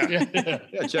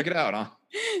 Yeah, check it out, huh?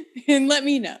 And let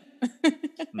me know.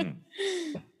 How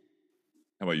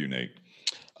about you, Nate?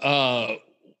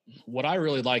 What I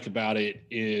really like about it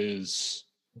is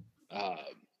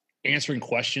answering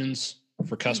questions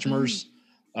for customers.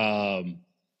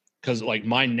 Because like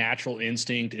my natural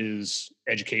instinct is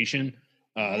education.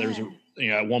 There's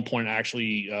at one point I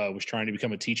actually was trying to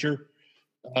become a teacher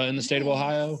in the state of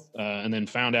Ohio, and then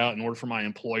found out in order for my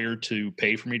employer to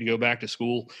pay for me to go back to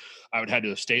school, I would have to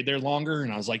have stayed there longer.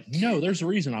 And I was like, no, there's a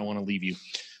reason I want to leave you.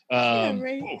 Yeah,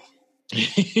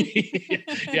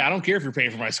 I don't care if you're paying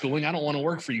for my schooling. I don't want to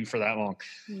work for you for that long.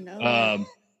 No.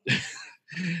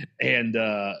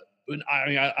 I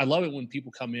mean, I love it when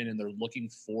people come in and they're looking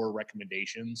for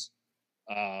recommendations,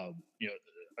 and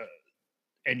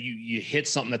you hit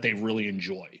something that they really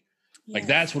enjoy. Yes. Like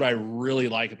that's what I really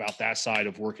like about that side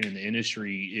of working in the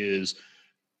industry is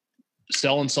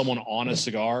selling someone on a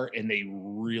cigar and they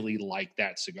really like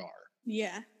that cigar.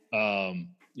 Yeah.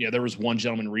 There was one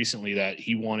gentleman recently that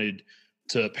he wanted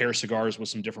to pair cigars with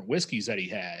some different whiskeys that he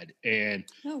had. And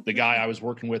the guy I was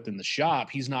working with in the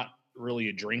shop, he's not really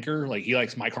a drinker. Like he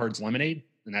likes Mike Hard's lemonade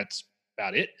and that's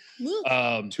about it.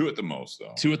 Two at the most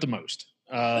though. Two at the most.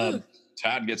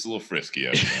 Todd gets a little frisky.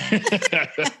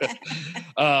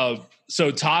 So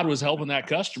Todd was helping that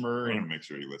customer. I want to make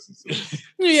sure he listens to this.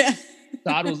 Yeah.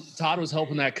 Todd was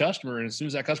helping that customer. And as soon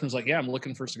as that customer's like, yeah, I'm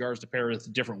looking for cigars to pair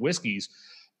with different whiskeys,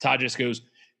 Todd just goes,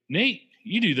 Nate,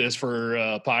 you do this for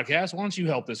a podcast. Why don't you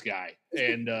help this guy?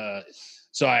 And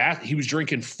so I asked, he was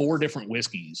drinking 4 different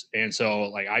whiskeys. And so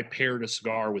like I paired a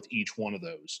cigar with each one of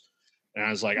those. And I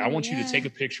was like, I want you to take a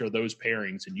picture of those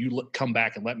pairings and you come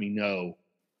back and let me know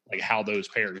like how those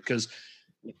paired. Because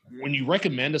when you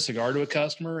recommend a cigar to a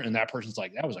customer and that person's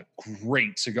like, that was a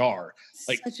great cigar.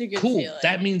 Like, such a good cool. feeling.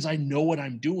 That means I know what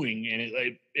I'm doing.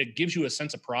 And it gives you a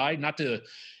sense of pride, not to,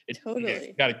 totally.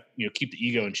 You got to, keep the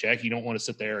ego in check. You don't want to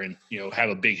sit there and, have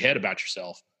a big head about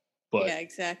yourself, but yeah,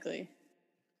 exactly.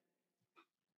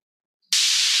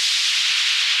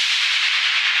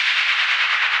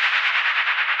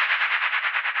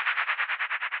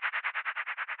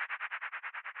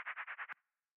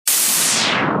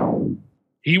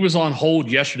 he was on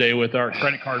hold yesterday with our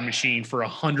credit card machine for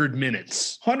 100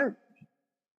 minutes. 100?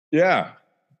 Yeah.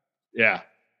 Yeah.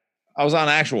 I was on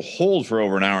actual hold for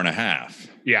over an hour and a half.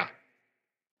 Yeah.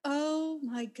 Oh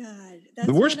my God.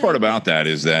 The worst part about that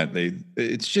is that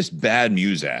it's just bad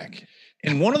music.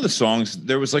 And one of the songs,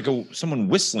 there was like someone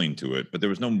whistling to it, but there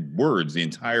was no words the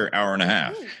entire hour and a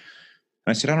half. And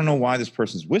I said, I don't know why this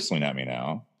person's whistling at me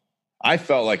now. I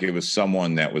felt like it was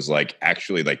someone that was like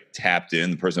actually like tapped in,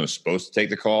 the person that was supposed to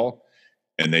take the call,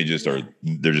 and they just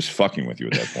they're just fucking with you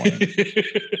at that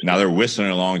point. Now they're whistling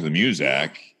along to the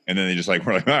music, and then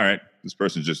we're like, all right, this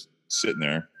person's just sitting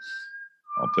there.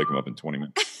 I'll pick them up in 20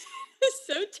 minutes. It's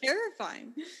so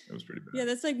terrifying. It was pretty bad. Yeah,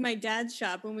 that's like my dad's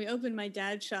shop. When we opened my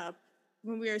dad's shop,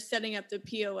 when we were setting up the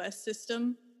POS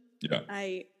system,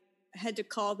 I had to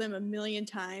call them 1 million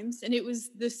times. And it was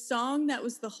the song that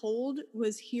was the hold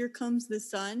was Here Comes the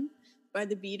Sun by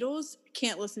the Beatles.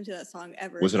 Can't listen to that song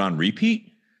ever. Was it on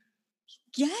repeat?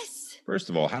 Yes. First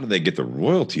of all, how do they get the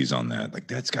royalties on that? Like,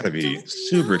 that's got to be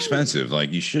super expensive. Like,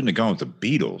 you shouldn't have gone with the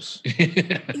Beatles.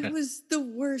 It was the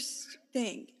worst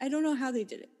thing. I don't know how they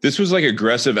did it. This was like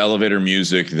aggressive elevator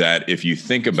music that if you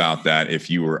think about that, if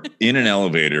you were in an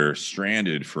elevator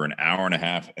stranded for an hour and a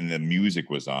half and the music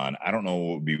was on, I don't know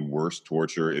what would be worse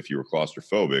torture if you were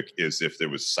claustrophobic is if there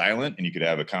was silent and you could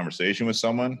have a conversation with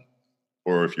someone,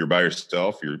 or if you're by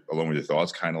yourself, you're alone with your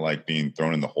thoughts, kind of like being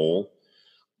thrown in the hole.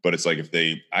 But it's like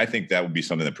I think that would be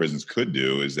something that prisons could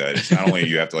do, is that it's not only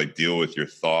you have to like deal with your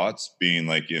thoughts being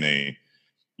like in a,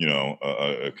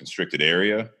 a constricted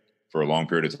area for a long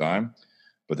period of time,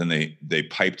 but then they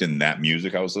piped in that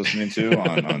music I was listening to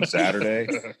on Saturday.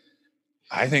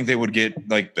 I think they would get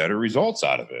like better results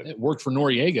out of it. It worked for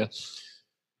Noriega.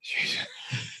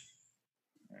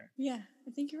 Yeah,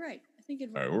 I think you're right. I think it.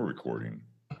 All right, we're recording.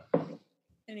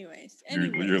 Anyways.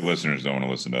 Your listeners don't want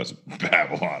to listen to us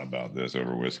babble on about this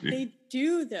over whiskey. They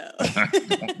do, though. I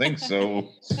don't think so.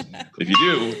 If you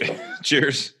do,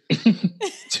 cheers.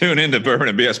 Tune in to Bourbon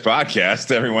and BS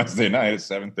podcast every Wednesday night at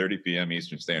 7:30 p.m.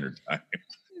 Eastern Standard Time.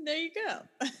 There you go.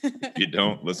 If you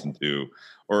don't listen to,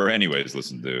 or anyways,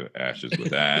 listen to Ashes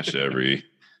with Ash every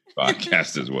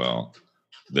podcast as well.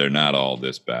 They're not all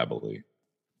this babbly.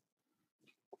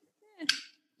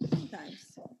 Sometimes.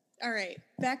 All right,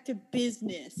 back to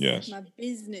business. Yes. My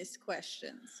business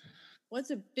questions. What's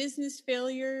a business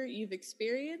failure you've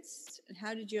experienced, and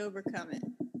how did you overcome it?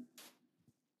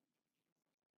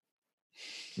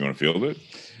 You want to field it?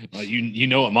 You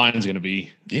know what mine's going to be.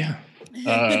 Yeah.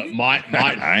 My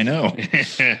I know.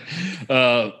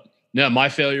 No, my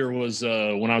failure was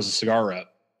when I was a cigar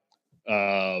rep.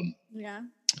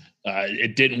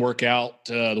 It didn't work out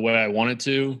the way I wanted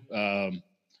to.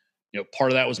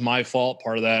 Part of that was my fault.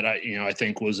 Part of that, I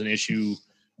think was an issue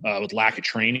with lack of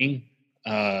training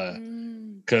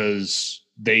because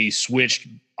they switched.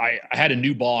 I had a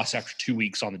new boss after 2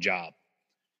 weeks on the job.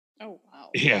 Oh, wow.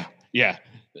 Yeah.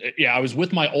 I was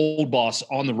with my old boss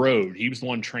on the road. He was the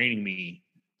one training me,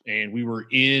 and we were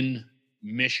in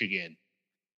Michigan.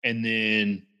 And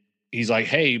then he's like,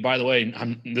 hey, by the way,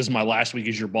 this is my last week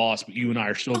as your boss, but you and I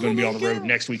are still going to be on the road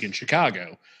next week in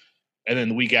Chicago. And then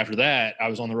the week after that, I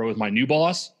was on the road with my new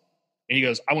boss. And he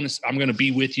goes, I'm going to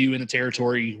be with you in the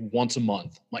territory once a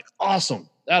month. I'm like, awesome.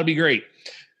 That'll be great.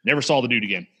 Never saw the dude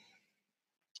again.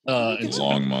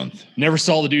 Long month. Never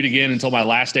saw the dude again until my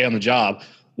last day on the job.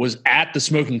 Was at the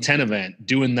Smoking Tent event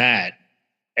doing that.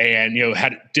 And,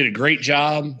 did a great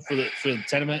job for the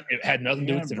tent event. It had nothing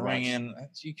to do with the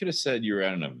You could have said you were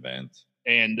at an event.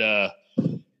 And,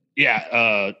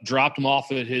 dropped him off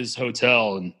at his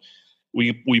hotel. And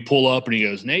we pull up and he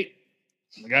goes, Nate,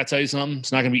 I got to tell you something.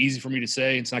 It's not going to be easy for me to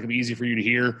say. It's not going to be easy for you to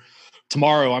hear.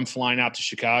 Tomorrow I'm flying out to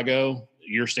Chicago.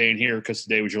 You're staying here because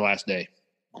today was your last day.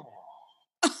 Oh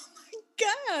my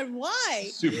God, why?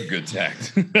 Super good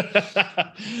tact.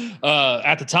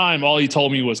 At the time, all he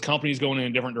told me was company's going in a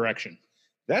different direction.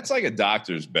 That's like a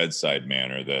doctor's bedside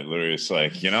manner that literally is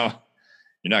like, you're not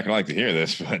going to like to hear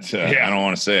this, but I don't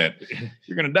want to say it.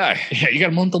 You're going to die. Yeah, you got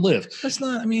a month to live. That's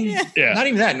not, not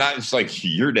even that. Not just like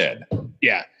you're dead.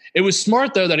 Yeah. It was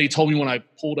smart, though, that he told me when I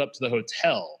pulled up to the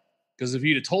hotel. Because if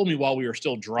he'd have told me while we were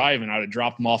still driving, I'd have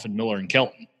dropped him off in Miller and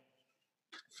Kelton.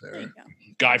 Fair.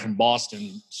 Guy from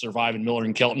Boston surviving Miller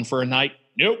and Kelton for a night.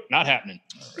 Nope, not happening.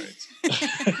 All right.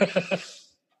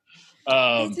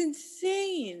 It's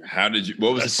insane.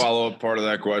 What was the follow-up part of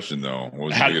that question, though? What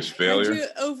was the biggest failure? How did you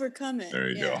overcome it? There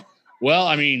you go. Well,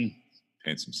 I mean,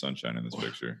 paint some sunshine in this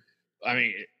picture. I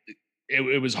mean,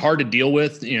 it was hard to deal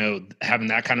with, having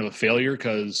that kind of a failure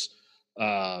because,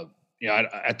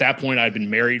 at that point I'd been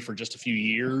married for just a few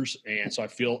years. And so I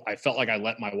felt like I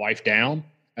let my wife down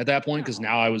at that point because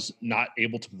now I was not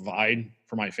able to provide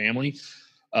for my family.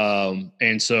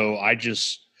 And so I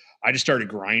just started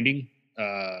grinding.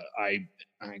 I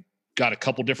got a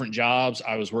couple different jobs.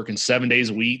 I was working 7 days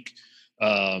a week.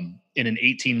 In an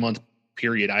 18-month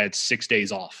period, I had 6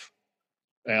 days off.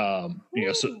 So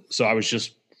I was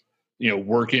just,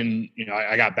 working,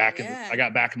 I got back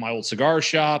in my old cigar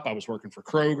shop. I was working for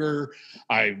Kroger.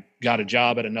 I got a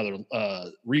job at another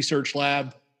research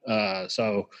lab.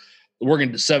 So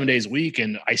working 7 days a week,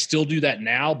 and I still do that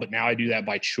now, but now I do that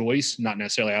by choice, not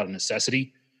necessarily out of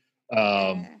necessity.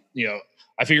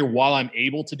 I figure while I'm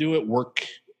able to do it, work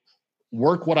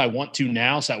what I want to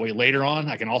now. So that way later on,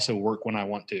 I can also work when I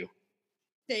want to.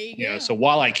 There you go. So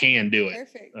while I can do it.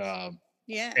 Perfect.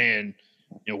 And,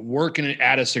 working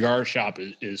at a cigar shop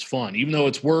is fun. Even though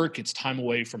it's work, it's time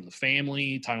away from the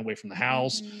family, time away from the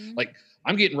house. Mm-hmm. Like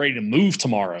I'm getting ready to move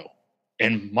tomorrow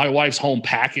and my wife's home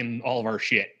packing all of our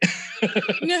shit.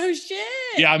 No shit.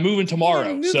 Yeah, I'm moving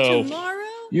tomorrow. Tomorrow?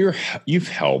 You've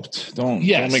helped. Don't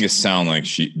make it sound like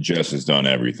Jess has done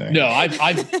everything. No,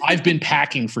 I've been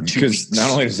packing for 2 weeks. Because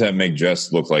not only does that make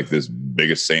Jess look like this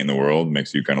biggest saint in the world, it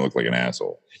makes you kind of look like an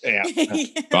asshole. Yeah.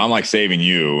 So I'm like saving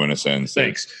you in a sense.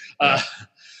 Thanks.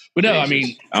 But no, I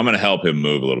mean, I'm going to help him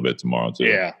move a little bit tomorrow too.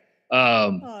 Yeah.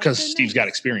 Because Steve's got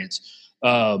experience.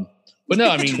 But no,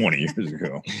 I mean, 20 years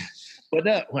ago. But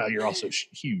no, well, you're also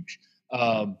huge.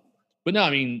 But no, I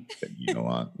mean, you know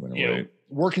what?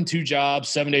 Working 2 jobs,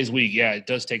 7 days a week. Yeah, it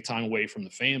does take time away from the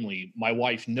family. My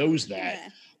wife knows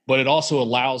that, but it also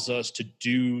allows us to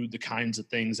do the kinds of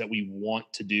things that we want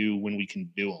to do when we can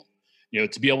do them.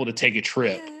 To be able to take a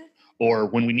trip or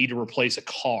when we need to replace a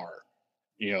car,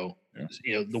 the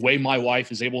way my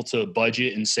wife is able to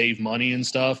budget and save money and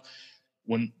stuff.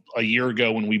 When a year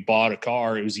ago, when we bought a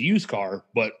car, it was a used car,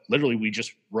 but literally we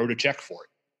just wrote a check for it.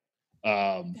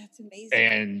 That's amazing.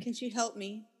 And can you help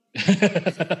me?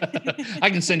 I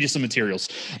can send you some materials.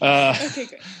 Okay,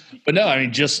 great. But no, I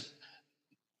mean, just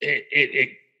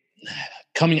it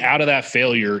coming out of that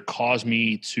failure caused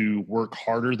me to work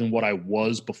harder than what I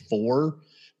was before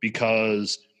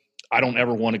because I don't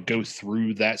ever want to go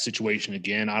through that situation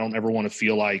again. I don't ever want to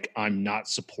feel like I'm not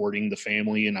supporting the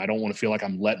family and I don't want to feel like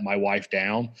I'm letting my wife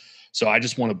down. So I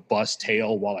just want to bust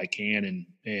tail while I can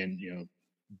and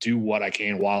do what I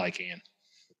can while I can.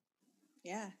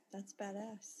 Yeah, that's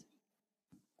badass.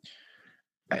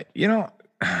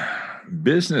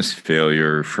 Business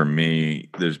failure for me,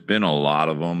 there's been a lot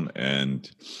of them. And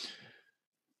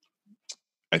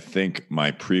I think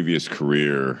my previous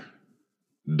career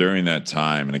during that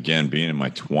time, and again, being in my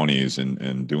 20s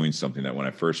and doing something that when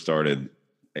I first started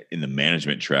in the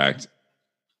management track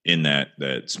in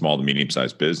that small to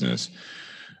medium-sized business,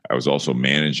 I was also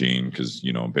managing because,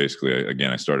 basically,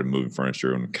 again, I started moving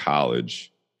furniture in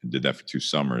college and did that for 2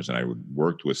 summers. And I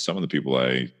worked with some of the people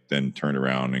I then turned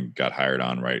around and got hired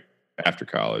on right after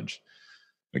college.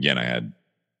 Again, I had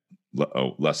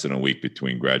less than a week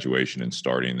between graduation and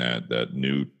starting that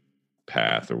new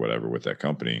path or whatever with that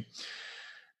company.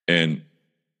 And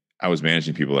I was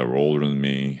managing people that were older than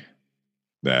me,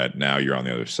 that now you're on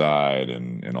the other side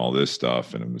and all this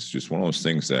stuff. And it was just one of those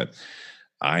things that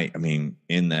I mean,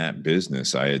 in that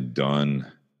business, I had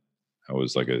done I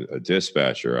was like a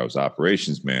dispatcher. I was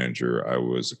operations manager. I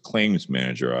was a claims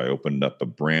manager. I opened up a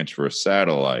branch for a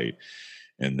satellite.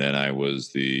 And then I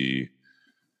was the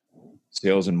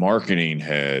sales and marketing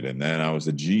head. And then I was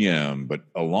the GM. But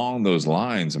along those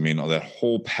lines, I mean, that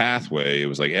whole pathway, it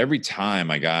was like every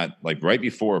time I got, like right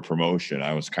before a promotion,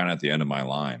 I was kind of at the end of my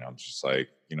line. I was just like,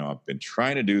 you know, I've been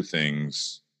trying to do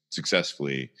things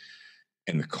successfully.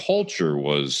 And the culture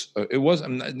it was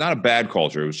not a bad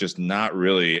culture. It was just not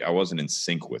really, I wasn't in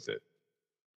sync with it.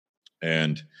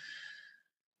 And,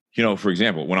 you know, for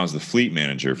example, when I was the fleet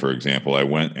manager, for example, I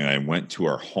went to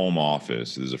our home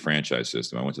office. This is a franchise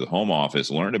system. I went to the home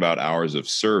office, learned about hours of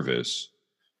service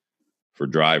for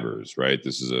drivers, right?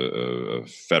 This is a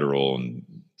federal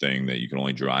thing that you can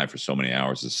only drive for so many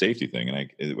hours. It's a safety thing. And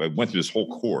I went through this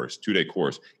whole course, 2-day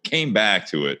course, came back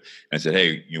to it and said,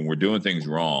 hey, you know, we're doing things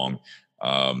wrong.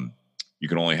 You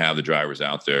can only have the drivers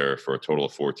out there for a total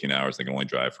of 14 hours. They can only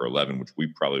drive for 11, which we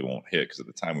probably won't hit because at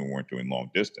the time we weren't doing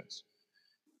long distance.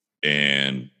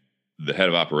 And the head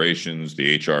of operations,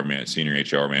 the senior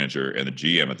HR manager, and the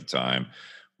GM at the time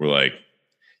were like,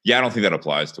 yeah, I don't think that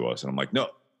applies to us. And I'm like, no,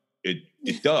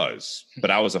 it does.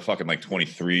 But I was a fucking like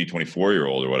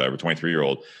 24-year-old or whatever,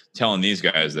 23-year-old telling these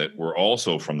guys that were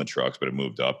also from the trucks, but it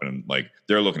moved up. And like,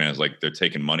 they're looking at it as like, they're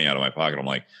taking money out of my pocket. I'm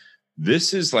like,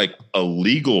 this is like a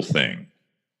legal thing.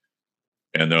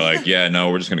 And they're like, yeah,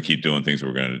 no, we're just going to keep doing things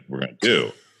we're going to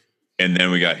do. And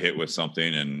then we got hit with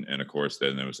something. And of course,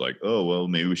 then it was like, oh, well,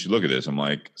 maybe we should look at this. I'm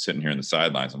like sitting here in the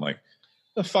sidelines. I'm like,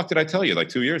 the fuck did I tell you like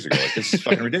 2 years ago? Like, this is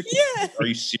fucking ridiculous. Yeah. Are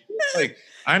you serious? Like,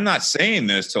 I'm not saying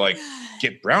this to like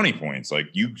get brownie points. Like,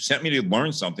 you sent me to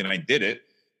learn something and I did it.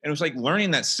 And it was like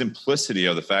learning that simplicity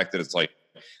of the fact that it's like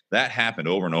that happened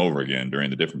over and over again during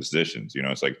the different positions. You know,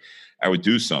 it's like I would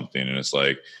do something and it's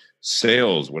like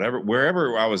sales,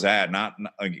 wherever I was at, not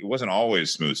like it wasn't always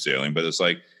smooth sailing, but it's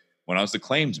like when I was the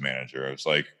claims manager, it was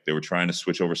like they were trying to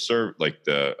switch over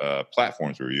the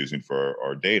platforms we were using for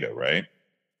our data, right?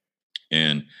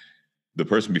 And the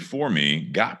person before me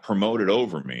got promoted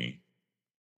over me.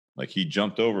 Like, he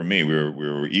jumped over me. We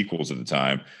were equals at the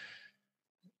time.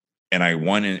 And I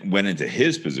went into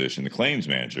his position, the claims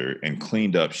manager, and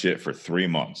cleaned up shit for 3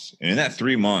 months. And in that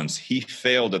 3 months, he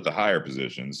failed at the higher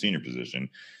position, the senior position.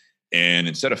 And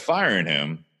instead of firing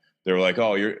him, they were like,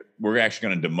 oh, we're actually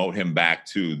going to demote him back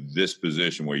to this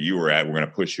position where you were at. We're going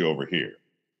to push you over here.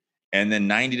 And then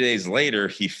 90 days later,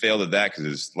 he failed at that because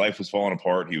his life was falling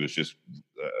apart. He was just,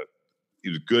 he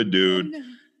was a good dude. Oh, no.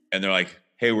 And they're like,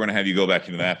 hey, we're going to have you go back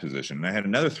into that position. And I had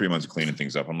another 3 months of cleaning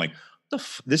things up. I'm like,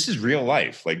 this is real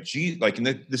life. Like, gee, like,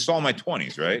 this is all my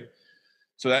 20s, right?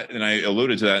 So that, and I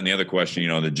alluded to that in the other question, you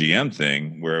know, the GM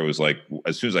thing, where it was like,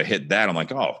 as soon as I hit that, I'm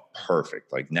like, oh,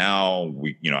 perfect. Like, now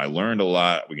I learned a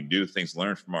lot. We can do things,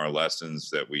 learn from our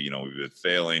lessons that we've been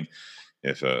failing.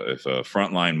 If a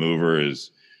frontline mover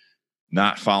is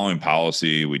not following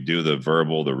policy, we do the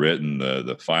verbal, the written,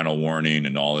 the final warning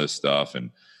and all this stuff.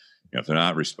 And, if they're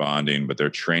not responding, but they're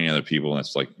training other people, and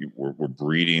it's like we're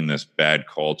breeding this bad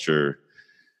culture,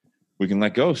 we can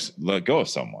let go of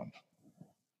someone.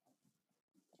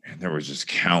 And there was just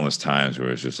countless times where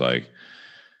it's just like,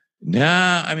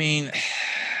 nah, I mean,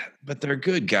 but they're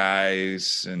good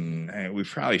guys, and we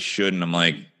probably shouldn't. I'm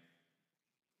like,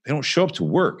 they don't show up to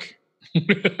work.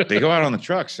 They go out on the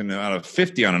trucks, and out of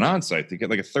 50 on an onsite, they get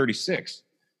like a 36.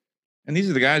 And these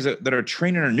are the guys that are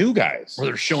training our new guys. Or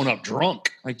they're showing up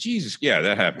drunk. Like, Jesus. Yeah,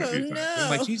 that happened a few times. I'm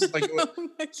like, Jesus. Like,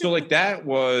 so like that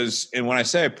was, and when I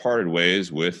say I parted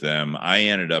ways with them, I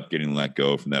ended up getting let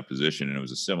go from that position. And it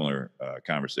was a similar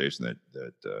conversation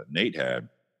that Nate had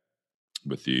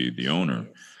with the owner. It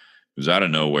was out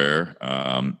of nowhere.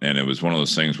 And it was one of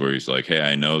those things where he's like, hey,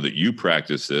 I know that you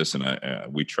practice this,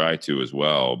 and we try to as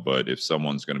well. But if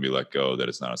someone's going to be let go, that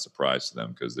it's not a surprise to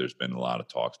them, because there's been a lot of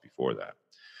talks before that.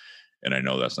 And I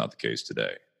know that's not the case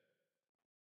today.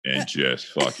 And just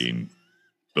fucking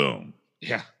boom.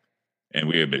 Yeah. And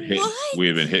we have been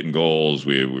hitting goals.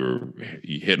 We were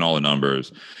hitting all the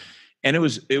numbers. And it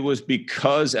was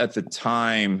because at the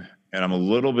time, and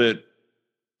I'm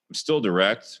still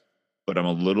direct, but I'm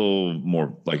a little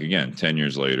more, like, again, 10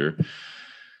 years later,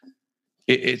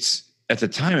 it's at the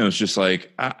time, it was just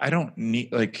like, I don't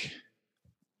need, like,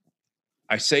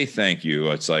 I say thank you.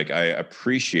 It's like, I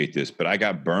appreciate this, but I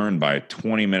got burned by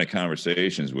 20-minute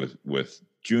conversations with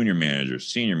junior managers,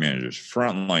 senior managers,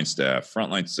 frontline staff,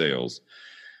 frontline sales,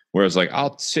 whereas like,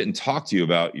 I'll sit and talk to you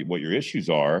about what your issues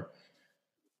are,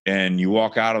 and you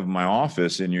walk out of my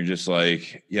office and you're just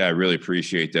like, yeah, I really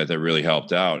appreciate that. That really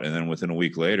helped out. And then within a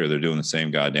week later, they're doing the same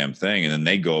goddamn thing. And then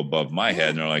they go above my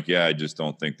head and they're like, yeah, I just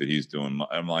don't think that he's doing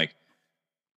I'm like,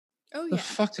 Oh, the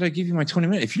fuck did I give you my 20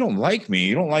 minutes? If you don't like me,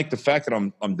 you don't like the fact that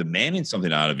I'm demanding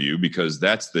something out of you because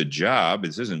that's the job.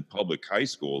 This isn't public high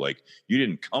school. Like, you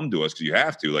didn't come to us because you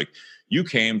have to. Like, you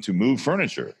came to move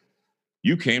furniture.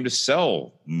 You came to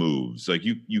sell moves. Like,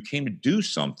 you came to do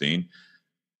something.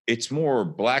 It's more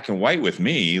black and white with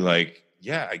me. Like,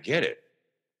 yeah, I get it.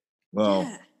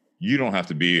 Well, you don't have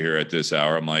to be here at this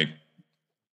hour. I'm like,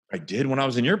 I did when I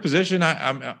was in your position.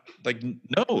 I'm like,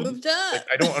 no, moved up. Like,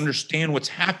 I don't understand what's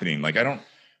happening. Like, I don't,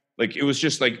 like, it was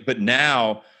just like, but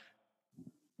now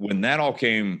when that all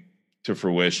came to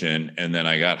fruition and then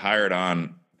I got hired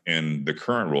on in the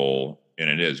current role and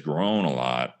it has grown a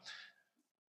lot,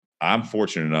 I'm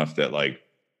fortunate enough that, like,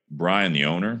 Brian, the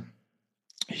owner,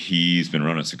 he's been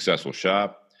running a successful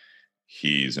shop.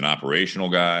 He's an operational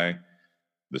guy.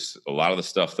 A lot of the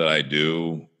stuff that I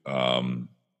do,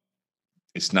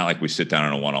 it's not like we sit down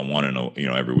in a one-on-one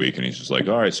every week and he's just like,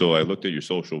 all right, so I looked at your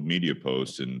social media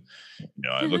posts and,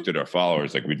 I looked at our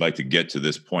followers, like, we'd like to get to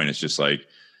this point. It's just like,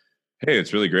 hey,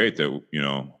 it's really great that,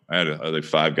 I had like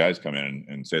 5 guys come in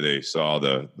and say they saw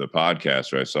the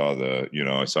podcast, or I saw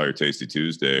I saw your Tasty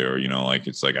Tuesday, or, like,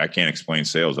 it's like, I can't explain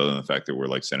sales other than the fact that we're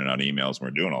like sending out emails and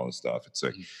we're doing all this stuff. It's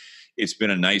like, it's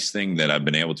been a nice thing that I've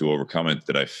been able to overcome it,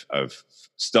 that I've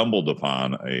stumbled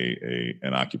upon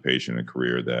an occupation and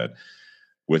career that,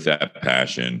 with that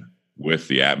passion, with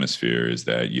the atmosphere, is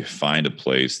that you find a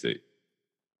place that,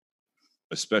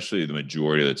 especially the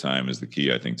majority of the time is the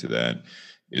key, I think, to that,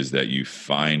 is that you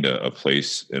find a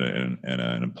place and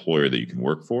an employer that you can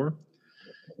work for.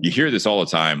 You hear this all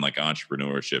the time, like,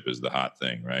 entrepreneurship is the hot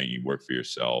thing, right? You work for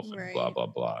yourself and blah, blah,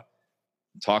 blah.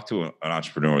 Talk to an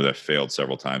entrepreneur that failed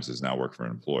several times, has now worked for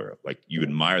an employer. Like, you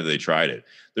admire that they tried it.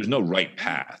 There's no right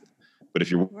path. But if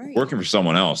you're working for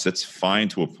someone else, that's fine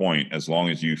to a point, as long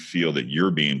as you feel that you're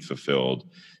being fulfilled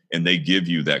and they give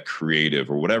you that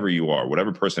creative, or whatever you are,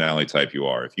 whatever personality type you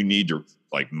are. If you need to,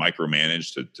 like,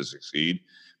 micromanage to succeed,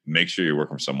 make sure you're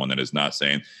working for someone that is not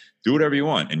saying, do whatever you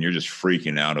want, and you're just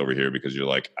freaking out over here because you're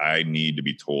like, I need to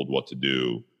be told what to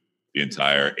do the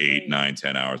entire 8, 9,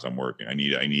 10 hours I'm working. I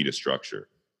need a structure.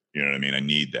 You know what I mean? I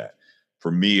need that.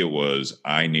 For me, it was,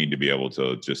 I need to be able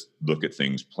to just look at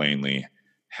things plainly,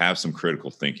 have some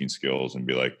critical thinking skills, and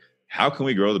be like, how can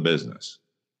we grow the business?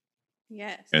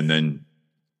 Yes. And then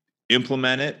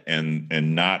implement it and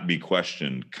not be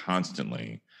questioned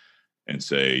constantly and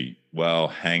say, well,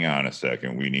 hang on a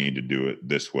second, we need to do it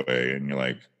this way. And you're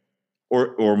like,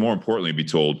 or more importantly, be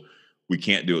told, we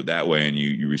can't do it that way. And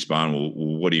you respond, well,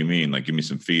 what do you mean? Like, give me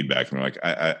some feedback. And we're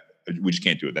like, we just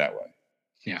can't do it that way.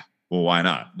 Yeah. Well, why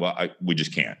not? Well, we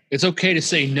just can't. It's okay to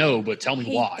say no, but tell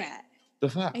me why. That. The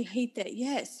fuck? I hate that.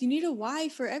 Yes. You need a why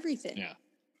for everything. Yeah.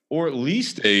 Or at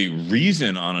least a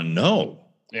reason on a no.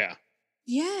 Yeah.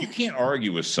 Yeah. You can't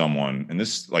argue with someone. And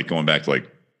this, like, going back to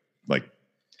like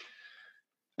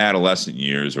adolescent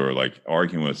years, or like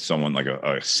arguing with someone like a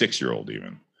 6-year-old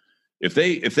even. If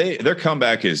their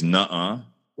comeback is nuh-uh.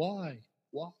 Why?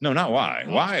 No, not why.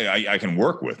 Oh. Why I can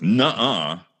work with.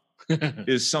 Nuh-uh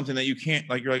is something that you can't,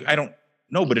 like, you're like, I don't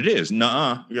know, but it is.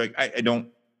 Nuh-uh. You're like, I don't.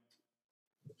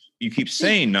 You keep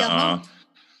saying nuh-uh.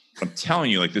 I'm telling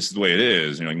you, like, this is the way it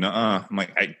is. And you're like, nuh-uh. I'm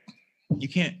like, I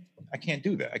can't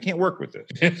do that. I can't work with this.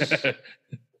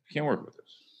 Can't work with this.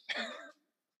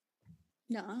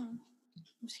 No, I'm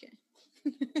just kidding.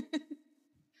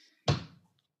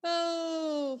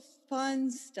 Oh, fun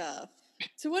stuff.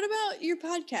 So what about your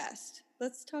podcast?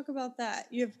 Let's talk about that.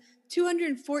 You have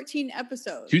 214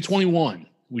 episodes. 221.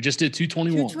 We just did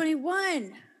 221.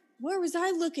 221. Where was I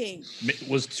looking?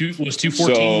 Was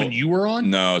 214 when you were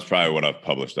on? No, it's probably what I've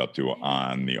published up to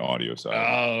on the audio side.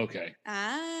 Oh, okay.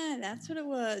 That's what it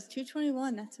was.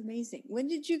 221. That's amazing. When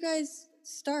did you guys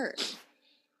start?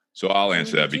 So I'll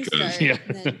answer that because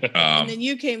and then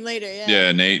you came later.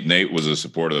 Yeah. Yeah. Nate was a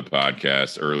supporter of the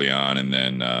podcast early on. And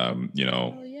then,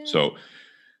 So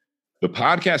the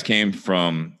podcast came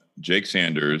from Jake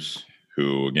Sanders,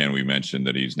 who, again, we mentioned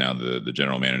that he's now the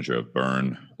general manager of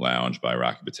Burn Lounge by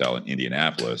Rocky Patel in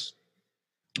Indianapolis.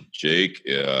 Jake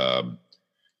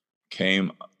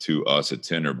came to us at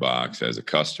Tinderbox as a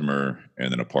customer and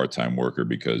then a part-time worker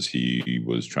because he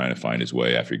was trying to find his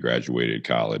way after he graduated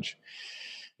college.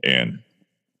 And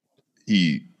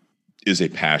he is a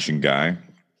passion guy.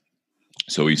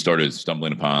 So he started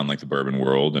stumbling upon, like, the bourbon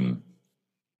world and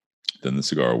then the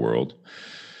cigar world.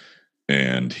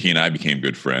 And he and I became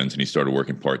good friends, and he started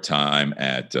working part-time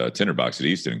at Tinderbox at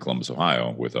Easton in Columbus,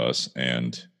 Ohio with us.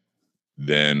 And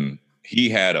then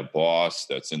he had a boss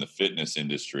that's in the fitness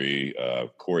industry,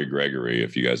 Corey Gregory,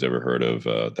 if you guys ever heard of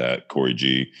that, Corey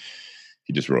G.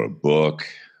 He just wrote a book.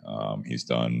 He's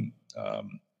done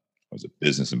was it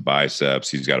Business and Biceps?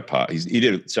 He's got he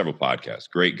did several podcasts.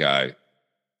 Great guy,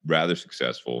 rather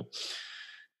successful.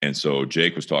 And so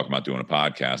Jake was talking about doing a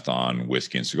podcast on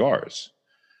whiskey and cigars,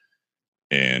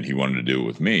 and he wanted to do it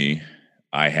with me.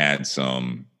 I had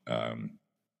some.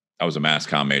 I was a mass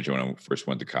comm major when I first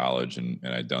went to college, and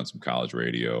I'd done some college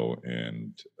radio,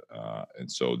 and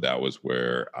so that was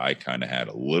where I kind of had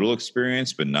a little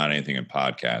experience, but not anything in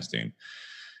podcasting.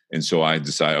 And so I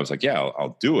decided, I was like, yeah,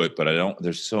 I'll do it, but I don't.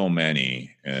 There's so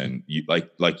many, and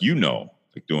like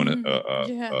doing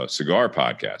a cigar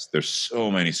podcast. There's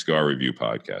so many cigar review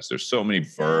podcasts. There's so many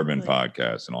bourbon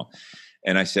podcasts and all.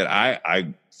 And I said,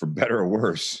 I for better or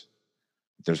worse,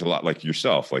 there's a lot like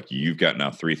yourself. Like you've got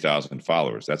now 3,000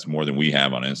 followers. That's more than we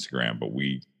have on Instagram, but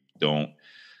we don't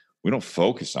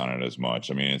focus on it as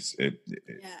much. I mean,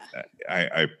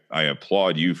 I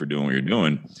applaud you for doing what you're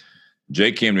doing.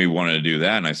 Jake came to me, wanted to do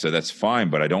that. And I said, that's fine,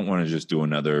 but I don't want to just do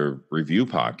another review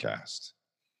podcast.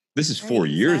 This is 4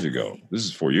 years ago.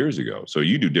 So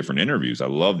you do different interviews. I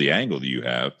love the angle that you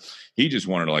have. He just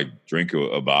wanted to like drink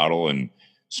a bottle and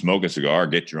smoke a cigar,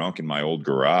 get drunk in my old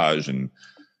garage, and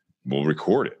we'll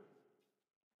record it.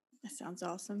 That sounds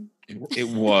awesome. It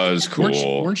was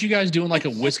cool. Weren't you guys doing like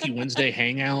a Whiskey Wednesday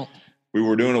hangout? We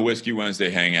were doing a Whiskey Wednesday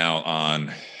hangout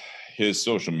on his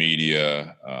social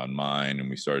media, on mine, and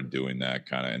we started doing that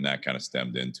and that kind of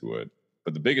stemmed into it.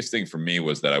 But the biggest thing for me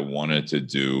was that I wanted to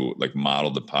do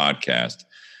model the podcast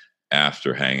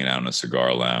after hanging out in a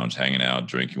cigar lounge, hanging out,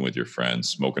 drinking with your friends,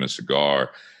 smoking a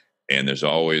cigar. And there's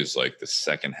always like the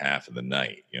second half of the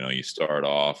night, you start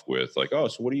off with like, oh,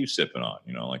 so what are you sipping on?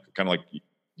 Kind of like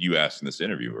you asked in this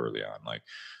interview early on, like,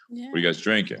 what are you guys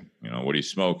drinking? What are you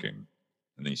smoking?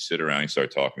 And then you sit around, you start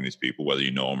talking to these people, whether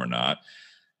you know them or not.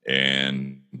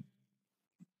 And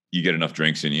you get enough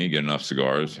drinks in you, get enough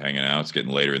cigars, hanging out. It's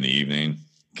getting later in the evening.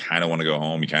 Kind of want to go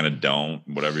home. You kind of don't,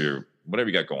 whatever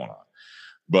you got going on.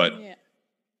 But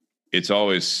it's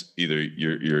always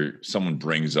either someone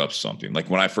brings up something. Like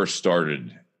when I first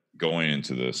started going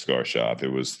into the cigar shop, it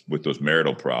was with those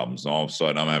marital problems. And all of a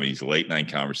sudden I'm having these late night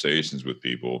conversations with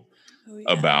people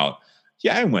about,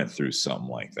 I went through something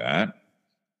like that.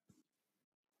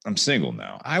 I'm single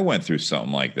now. I went through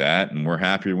something like that, and we're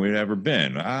happier than we've ever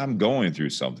been. I'm going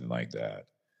through something like that.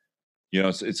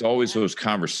 It's always those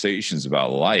conversations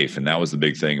about life. And that was the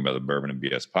big thing about the Bourbon and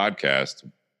BS podcast.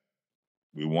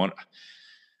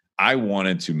 I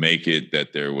wanted to make it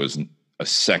that there was a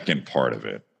second part of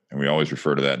it. And we always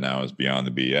refer to that now as Beyond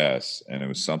the BS. And it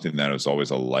was something that was always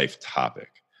a life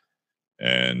topic.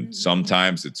 And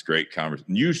sometimes it's great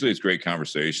conversation. Usually it's great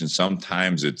conversation.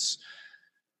 Sometimes it's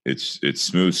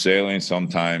smooth sailing.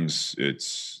 Sometimes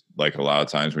it's like a lot of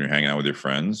times when you're hanging out with your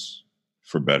friends,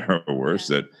 for better or worse,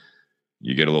 that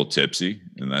you get a little tipsy.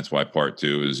 And that's why part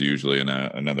 2 is usually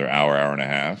another hour and a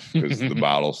half, because the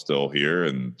bottle's still here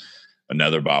and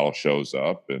another bottle shows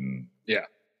up, and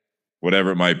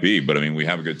whatever it might be. But I mean, we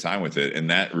have a good time with it. And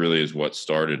that really is what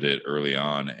started it early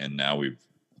on. And now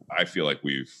I feel like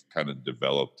we've kind of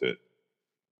developed it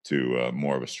to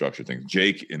more of a structured thing.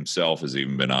 Jake himself has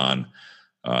even been on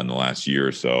in the last year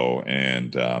or so.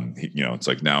 And, it's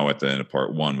like now at the end of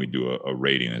part 1, we do a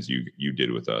rating as you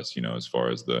did with us, as far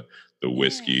as the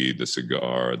whiskey, the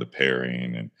cigar, the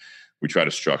pairing, and we try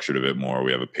to structure it a bit more.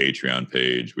 We have a Patreon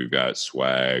page. We've got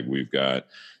swag. We've got,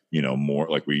 more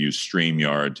like we use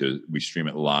StreamYard we stream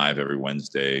it live every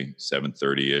Wednesday,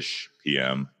 7:30-ish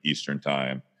p.m. Eastern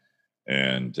time.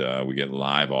 And we get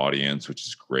live audience, which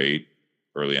is great.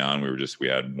 Early on, we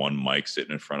had one mic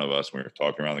sitting in front of us. We were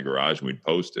talking around the garage, and we'd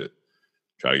post it,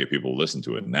 try to get people to listen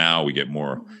to it. Now we get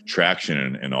more traction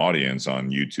and audience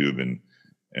on YouTube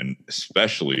and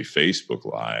especially Facebook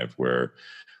Live, where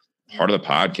part of the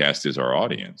podcast is our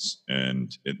audience.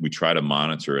 And we try to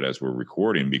monitor it as we're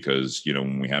recording, because,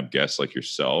 when we have guests like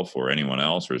yourself or anyone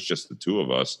else, or it's just the two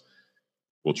of us,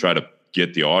 we'll try to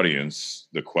get the audience,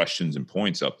 the questions and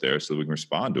points up there so that we can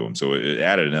respond to them. So it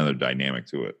added another dynamic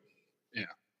to it.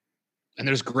 And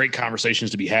there's great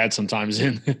conversations to be had sometimes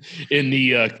in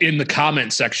the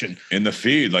comment section, in the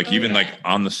feed, like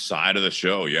on the side of the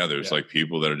show. Yeah. There's like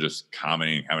people that are just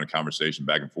commenting, having a conversation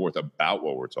back and forth about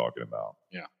what we're talking about.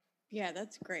 Yeah. Yeah.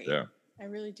 That's great. Yeah. I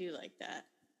really do like that.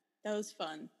 That was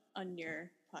fun on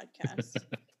your podcast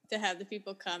to have the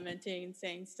people commenting and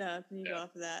saying stuff, and you go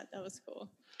off of that. That was cool.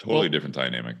 Totally different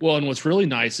dynamic. Well, and what's really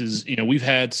nice is, we've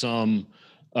had some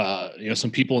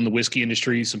people in the whiskey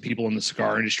industry, some people in the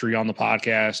cigar industry on the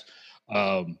podcast.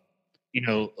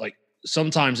 Like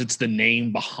sometimes it's the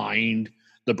name behind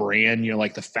the brand,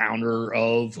 like the founder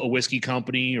of a whiskey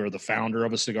company or the founder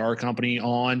of a cigar company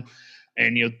on,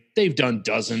 and, they've done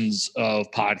dozens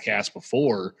of podcasts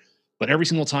before, But every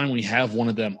single time we have one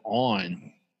of them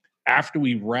on, after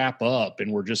we wrap up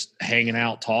and we're just hanging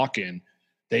out talking,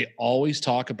 they always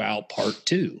talk about part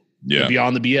 2. Yeah.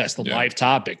 Beyond the BS, the life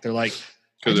topic. They're like,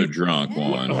 because they're drunk.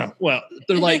 One. Well,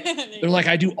 they're like,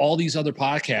 I do all these other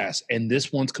podcasts, and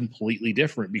this one's completely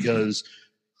different because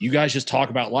you guys just talk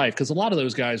about life. Because a lot of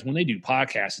those guys, when they do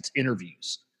podcasts, it's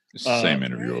interviews. It's the same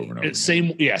interview over and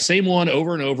over. Same one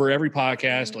over and over every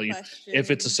podcast. Like, if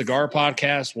it's a cigar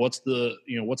podcast, what's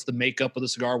the makeup of the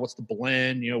cigar? What's the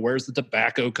blend? Where's the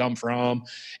tobacco come from?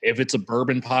 If it's a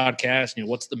bourbon podcast,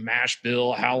 what's the mash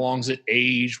bill? How long's it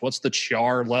aged? What's the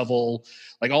char level?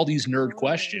 Like all these nerd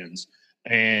questions.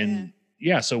 And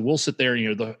so we'll sit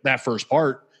there, that first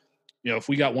part, if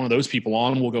we got one of those people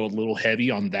on, we'll go a little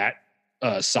heavy on that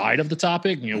side of the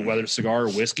topic, whether it's cigar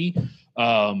or whiskey.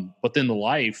 But then the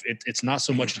life, it's not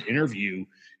so much an interview.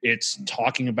 It's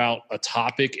talking about a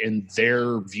topic and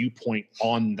their viewpoint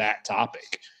on that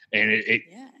topic. And it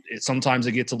sometimes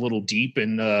it gets a little deep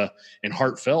and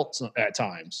heartfelt at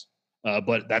times.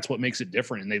 But that's what makes it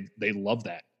different. And they love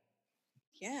that.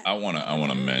 Yeah. I want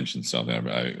to mention something.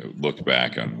 I looked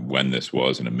back on when this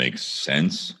was, and it makes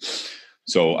sense.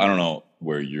 So I don't know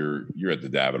where you're at the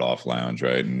Davidoff Lounge,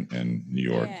 right? In New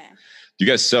York. Yeah. Do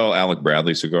you guys sell Alec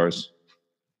Bradley cigars?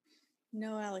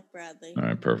 No, Alec Bradley. All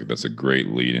right, perfect. That's a great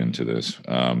lead into this.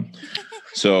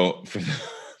 So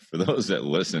for those that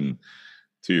listen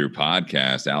to your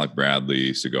podcast, Alec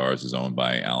Bradley Cigars is owned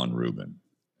by Alan Rubin.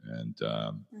 And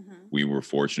we were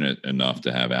fortunate enough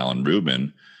to have Alan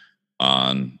Rubin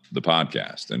on the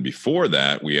podcast. And before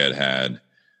that, we had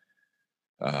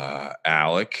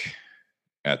Alec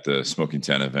at the Smoking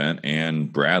Ten event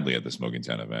and Bradley at the Smoking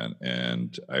Ten event.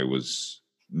 And I was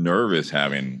nervous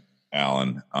having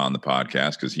Alan on the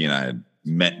podcast because he and I had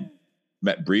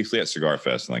met briefly at Cigar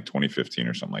Fest in like 2015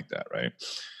 or something like that, right?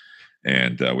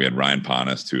 And we had Ryan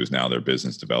Ponest, who is now their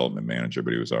business development manager,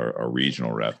 but he was our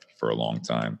regional rep for a long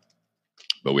time.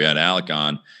 But we had Alec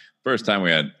on. First time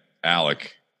we had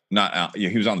Alec,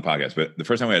 he was on the podcast, but the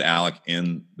first time we had Alec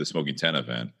in the Smoking Ten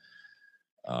event,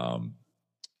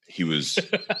 he was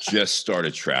just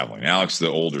started traveling. Alec's the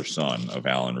older son of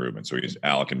Alan Rubin. So he's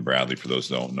Alec and Bradley. For those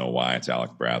who don't know why it's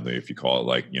Alec Bradley, if you call it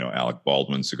like, Alec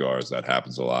Baldwin cigars, that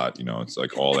happens a lot. It's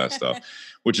like all that stuff,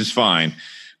 which is fine.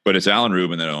 But it's Alan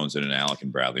Rubin that owns it, and Alec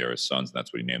and Bradley are his sons, and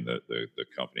that's what he named the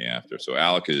company after. So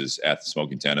Alec is at the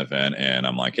Smoking Ten event, and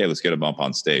I'm like, hey, let's get him up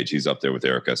on stage. He's up there with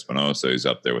Eric Espinosa. He's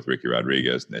up there with Ricky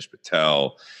Rodriguez, Nish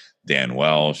Patel, Dan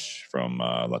Welsh from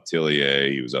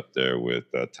L'Atelier. He was up there with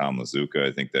Tom Lazuka,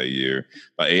 I think, that year.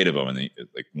 About 8 of them, and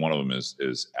one of them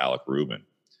is Alec Rubin.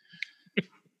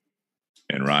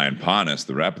 And Ryan Ponest,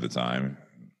 the rep at the time,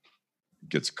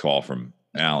 gets a call from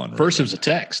Alan. First, it was a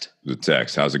text. It was a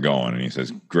text. How's it going? And he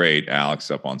says, great. Alec's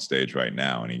up on stage right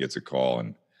now. And he gets a call,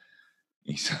 and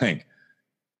he's like,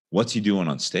 what's he doing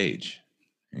on stage?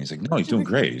 And he's like, no, he's doing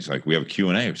great. He's like, we have a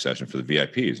Q&A session for the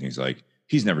VIPs. And he's like,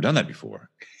 he's never done that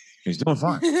before. He's doing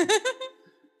fine.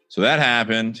 So that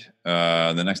happened.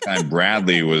 The next time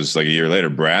Bradley was like a year later,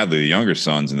 Bradley, the younger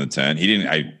son's in the tent.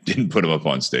 I didn't put him up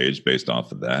on stage based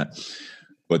off of that.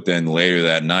 But then later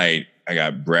that night, I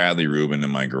got Bradley Rubin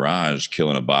in my garage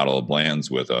killing a bottle of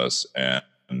Blands with us.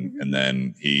 And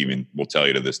then he even will tell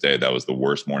you to this day, that was the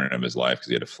worst morning of his life because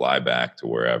he had to fly back to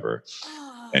wherever.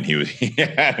 And he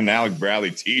had an Alec Bradley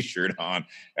t-shirt on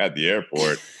at the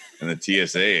airport. And the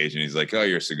TSA agent, he's like, oh,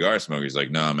 you're a cigar smoker. He's like,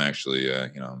 no, I'm actually,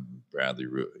 I'm Bradley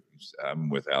Rubin. I'm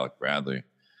with Alec Bradley.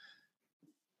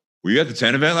 Were you at the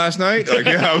 10 event last night? Like,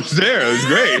 yeah, I was there. It was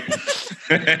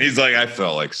great. And he's like, I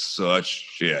felt like such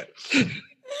shit.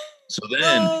 So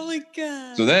then, oh my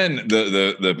God. So then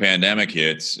the pandemic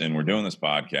hits, and we're doing this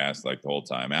podcast like the whole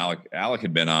time. Alec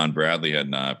had been on, Bradley had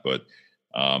not, but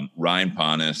Ryan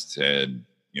Ponest had,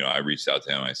 I reached out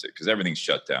to him. I said, because everything's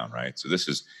shut down, right? So this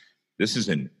is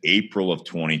in April of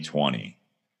 2020.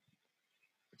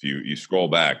 If you scroll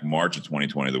back, March of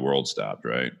 2020, the world stopped,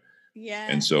 right? Yeah.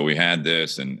 And so we had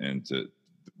this, and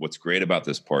what's great about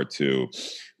this part too,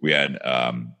 we had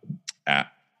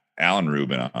Alan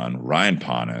Rubin on, Ryan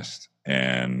Ponest,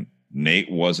 and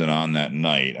Nate wasn't on that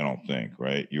night, I don't think,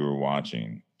 right? You were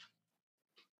watching.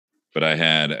 But I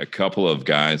had a couple of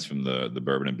guys from the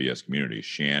Bourbon and BS community,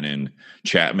 Shannon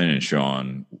Chapman and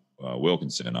Sean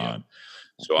Wilkinson on.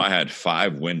 So I had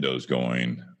 5 windows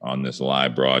going on this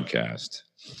live broadcast.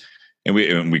 And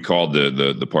we called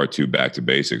the part 2 Back to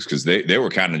Basics, because they were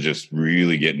kind of just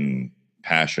really getting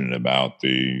passionate about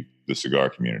the cigar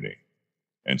community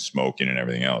and smoking and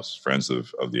everything else, friends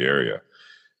of the area.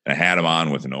 And I had them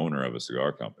on with an owner of a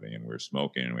cigar company, and we were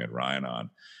smoking, and we had Ryan on.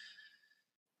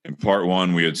 In part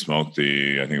one, we had smoked I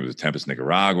think it was a Tempest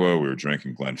Nicaragua. We were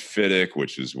drinking Glenfiddich,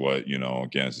 which is what,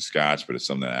 again, it's a Scotch, but it's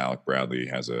something that Alec Bradley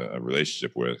has a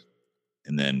relationship with.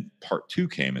 And then part two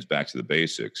came as Back to the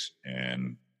Basics.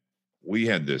 And we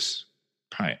had this,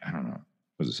 probably, I don't know,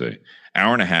 what does it say?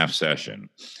 Hour and a half session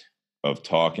of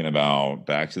talking about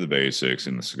Back to the Basics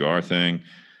and the cigar thing.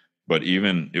 But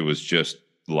even it was just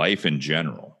life in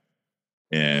general.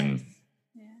 And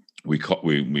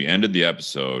we ended the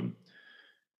episode.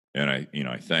 And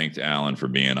I thanked Alan for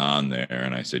being on there.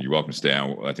 And I said, you're welcome to stay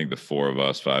on. I think the 5 of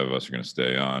us are going to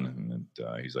stay on. And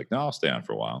he's like, no, I'll stay on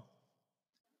for a while.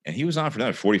 And he was on for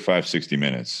another 45, 60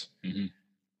 minutes. Mm-hmm.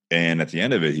 And at the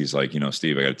end of it, he's like,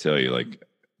 Steve, I got to tell you,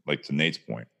 like to Nate's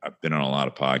point, I've been on a lot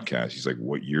of podcasts. He's like,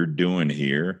 what you're doing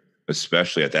here,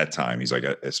 especially at that time, he's like,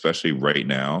 especially right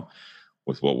now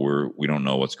with what we don't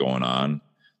know what's going on,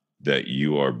 that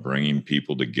you are bringing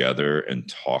people together and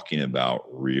talking about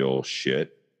real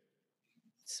shit.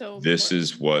 So this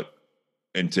is what,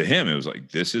 and to him, it was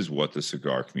like, this is what the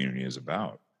cigar community is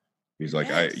about. He's like,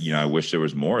 I wish there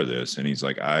was more of this. And he's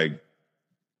like,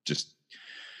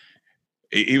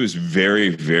 he was very,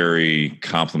 very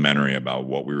complimentary about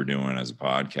what we were doing as a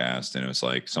podcast. And it was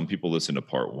like, some people listen to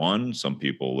part one, some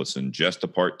people listen just to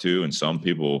part two, and some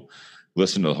people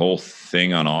listen to the whole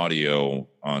thing on audio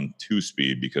on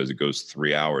 2-speed because it goes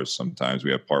 3 hours. Sometimes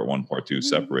we have part one, part two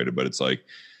separated, but it's like,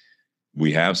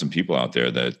 we have some people out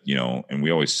there that, and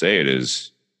we always say it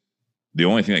is the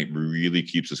only thing that really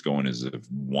keeps us going is if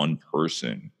one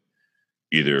person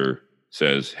either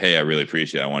says, hey, I really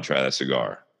appreciate it. I want to try that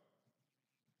cigar.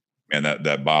 And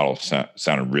that bottle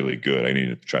sounded really good. I need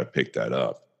to try to pick that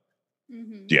up.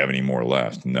 Mm-hmm. Do you have any more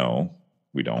left? No,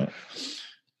 we don't.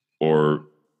 Or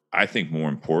I think more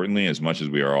importantly, as much as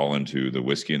we are all into the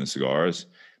whiskey and the cigars,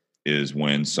 is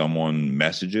when someone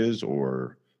messages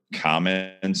or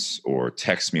comments or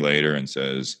texts me later and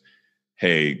says,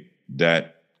 hey,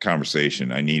 that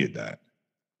conversation, I needed that.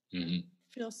 Mm-hmm.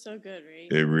 Feels so good, right?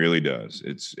 It really does.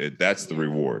 That's the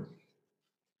reward.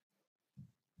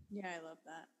 Yeah, I love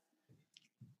that.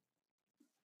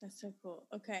 That's so cool.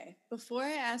 Okay. Before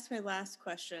I ask my last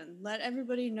question, let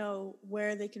everybody know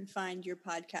where they can find your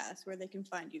podcast, where they can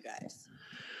find you guys.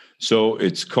 So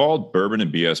it's called Bourbon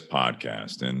and BS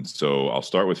Podcast. And so I'll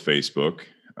start with Facebook.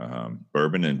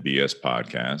 Bourbon and BS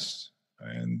Podcast,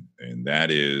 and that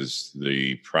is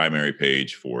the primary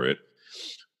page for it.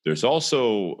 There's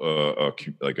also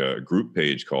a group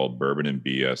page called Bourbon and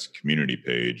BS Community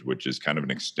Page, which is kind of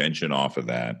an extension off of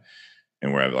that,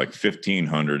 and we're at like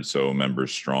 1,500 so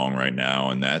members strong right now,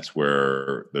 and that's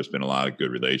where there's been a lot of good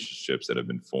relationships that have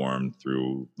been formed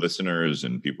through listeners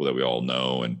and people that we all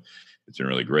know, and it's been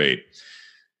really great.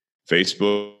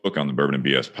 Facebook on the Bourbon and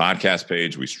BS podcast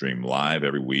page. We stream live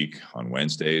every week on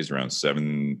Wednesdays around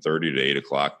 7:30 to 8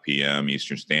 o'clock p.m.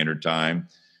 Eastern Standard Time.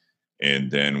 And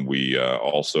then we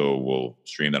also will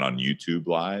stream that on YouTube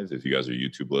live. If you guys are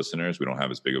YouTube listeners, we don't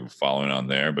have as big of a following on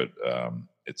there, but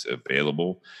it's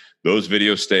available. Those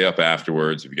videos stay up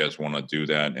afterwards if you guys want to do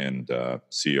that and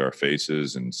see our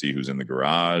faces and see who's in the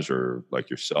garage, or like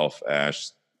yourself,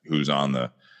 Ash, who's on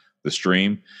the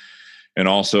stream. And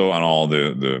also on all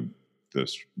the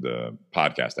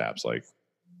podcast apps like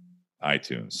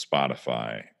iTunes,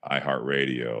 Spotify,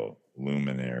 iHeartRadio,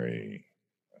 Luminary.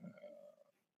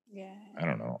 I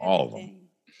don't know, all of them.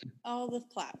 All the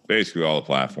platforms. Basically all the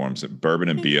platforms at Bourbon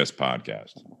and BS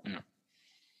Podcast. Yeah.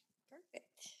 Perfect.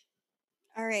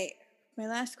 All right. My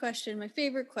last question, my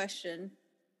favorite question.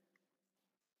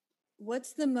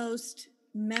 What's the most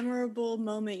memorable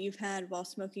moment you've had while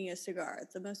smoking a cigar?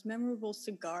 The most memorable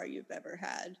cigar you've ever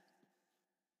had?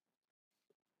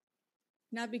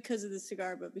 Not because of the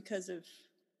cigar, but because of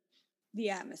the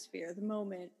atmosphere, the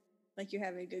moment, like you're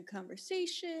having a good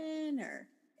conversation or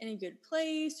in a good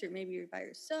place, or maybe you're by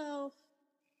yourself.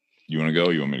 You want to go?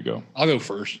 You want me to go? I'll go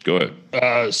first. Go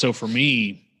ahead. So for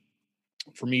me,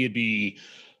 it'd be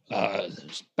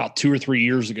about 2 or 3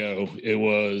 years ago. It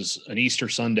was an Easter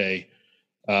Sunday.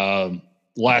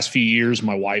 Last few years,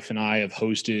 my wife and I have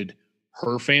hosted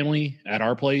her family at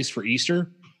our place for Easter.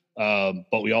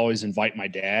 But we always invite my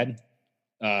dad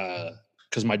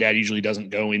because my dad usually doesn't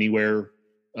go anywhere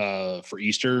for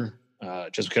Easter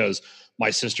just because my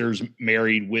sister's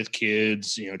married with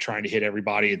kids, trying to hit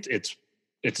everybody. It's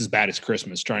as bad as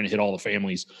Christmas, trying to hit all the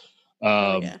families.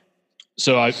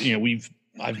 So I've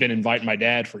been inviting my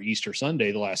dad for Easter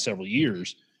Sunday the last several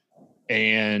years.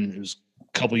 And it was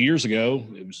a couple of years ago,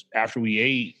 it was after we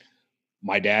ate,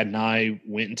 my dad and I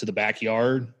went into the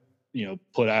backyard,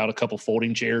 put out a couple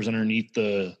folding chairs underneath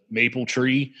the maple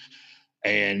tree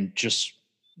and just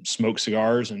smoked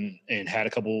cigars and had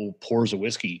a couple pours of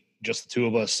whiskey. just the two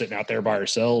of us sitting out there by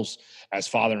ourselves as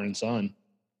father and son,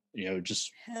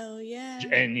 just hell yeah.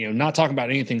 And, not talking about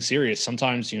anything serious.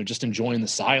 Sometimes, just enjoying the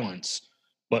silence,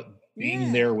 but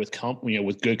being there with company,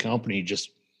 with good company,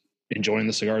 just enjoying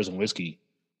the cigars and whiskey.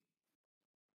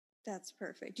 That's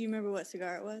perfect. Do you remember what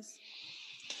cigar it was?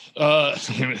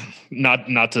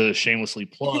 Not to shamelessly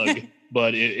plug,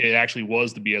 but it actually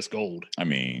was the BS Gold. I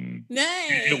mean,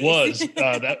 nice. It was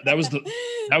that was the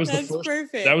first.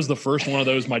 Perfect. That was the first one of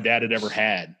those my dad had ever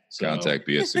had. So. Contact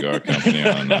BS Cigar Company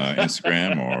on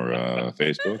Instagram or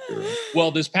Facebook.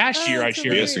 Well, this past year I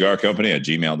shared BS Cigar Company at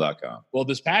gmail.com. Well,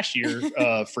 this past year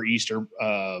for Easter,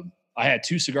 I had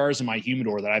 2 cigars in my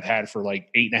humidor that I've had for like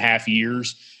 8.5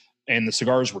 years, and the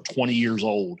cigars were 20 years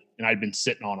old, and I'd been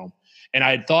sitting on them. And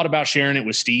I had thought about sharing it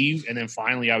with Steve, and then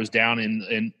finally I was down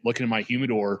and looking in my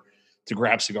humidor to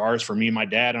grab cigars for me and my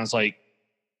dad, and I was like,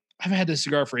 I haven't had this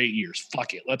cigar for 8 years.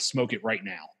 Fuck it, let's smoke it right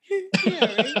now.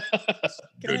 Yeah, right?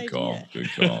 Good call.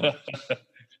 Good call.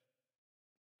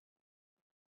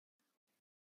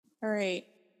 All right.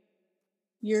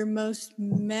 Your most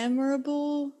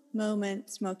memorable moment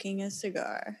smoking a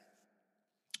cigar?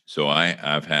 So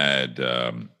I've had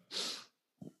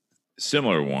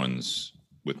similar ones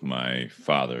with my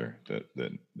father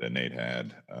that Nate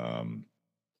had.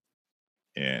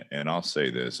 And I'll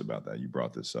say this about that. You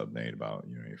brought this up, Nate, about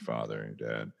your father and your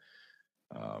dad.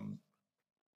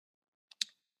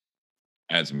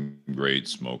 Had some great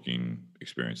smoking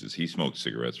experiences. He smoked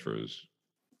cigarettes for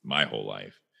my whole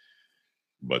life.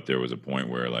 But there was a point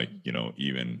where, like,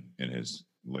 even in his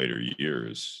later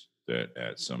years, that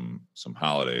at some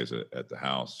holidays at the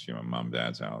house, my mom and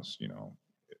dad's house,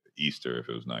 Easter, if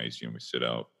it was nice, we sit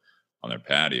out on their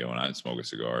patio and I'd smoke a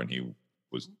cigar, and he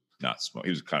was not smoke. He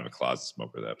was kind of a closet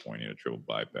smoker at that point. He had a triple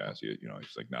bypass. He's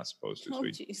like not supposed to. So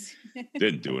he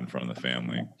didn't do it in front of the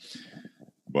family.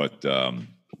 But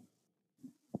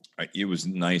it was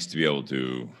nice to be able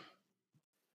to,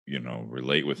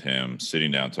 relate with him,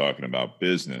 sitting down, talking about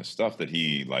business, stuff that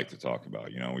he liked to talk about.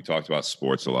 We talked about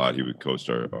sports a lot. He would coach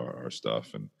our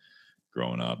stuff and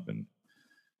growing up,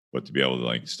 but to be able to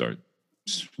like start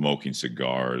smoking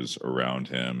cigars around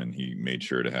him, and he made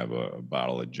sure to have a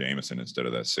bottle of Jameson instead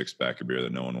of that 6-pack of beer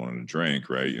that no one wanted to drink,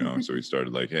 right? So he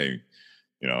started like, hey,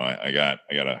 I got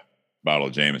a bottle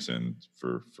of Jameson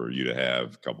for you to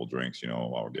have a couple drinks,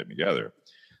 while we're getting together.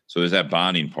 So there's that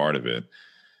bonding part of it.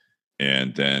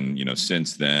 And then,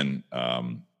 since then,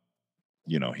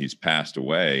 he's passed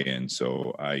away. And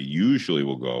so I usually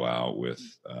will go out with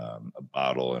a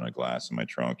bottle and a glass in my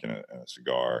trunk and a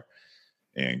cigar,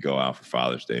 and go out for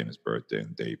Father's Day and his birthday and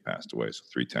the day he passed away. So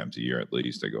 3 times a year at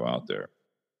least I go out there.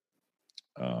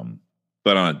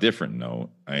 But on a different note,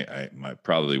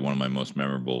 probably one of my most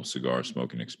memorable cigar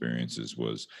smoking experiences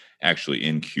was actually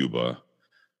in Cuba.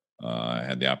 I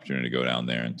had the opportunity to go down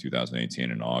there in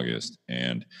 2018 in August.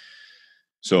 And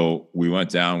so we went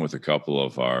down with a couple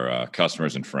of our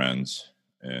customers and friends,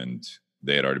 and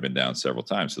they had already been down several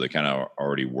times. So they kind of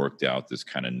already worked out this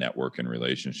kind of networking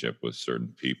relationship with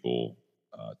certain people,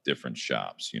 different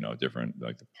shops, different,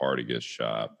 like the Partagas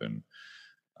shop and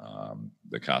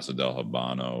the Casa del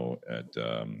Habano at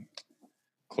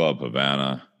Club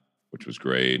Havana, which was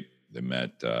great. They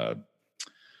met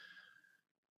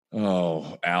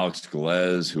Alex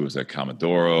Galez, who was at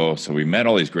Comodoro. So we met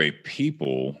all these great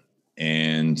people.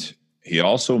 And he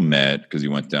also met, because he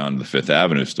went down to the Fifth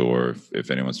Avenue store,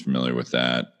 if anyone's familiar with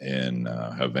that, in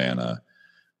Havana,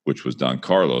 which was Don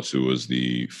Carlos, who was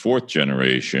the 4th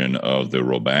generation of the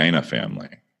Robaina family.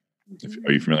 Mm-hmm.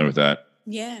 Are you familiar with that?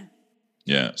 Yeah.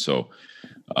 Yeah. So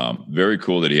very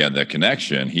cool that he had that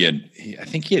connection. I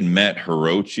think he had met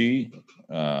Hirochi,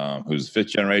 who's the 5th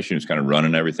generation, who's kind of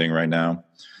running everything right now.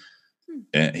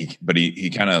 And he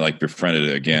kind of like befriended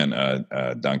again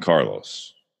Don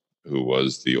Carlos, who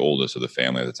was the oldest of the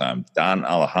family at the time. Don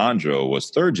Alejandro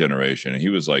was 3rd generation, and he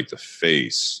was like the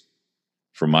face.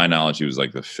 From my knowledge, he was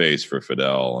like the face for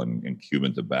Fidel and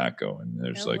Cuban tobacco. And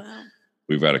there's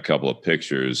we've got a couple of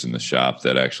pictures in the shop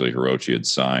that actually Hirochi had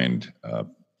signed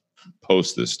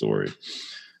post this story.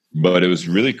 But it was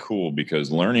really cool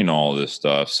because learning all of this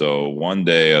stuff. So one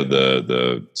day of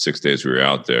the 6 days we were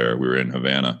out there, we were in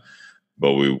Havana,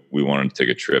 but we wanted to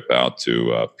take a trip out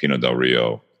to Pino del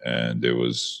Rio. And it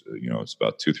was, it's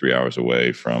about 2-3 hours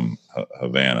away from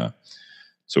Havana.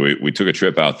 So we took a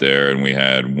trip out there, and we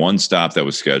had one stop that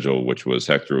was scheduled, which was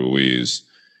Hector Ruiz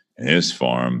and his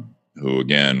farm, who,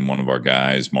 again, one of our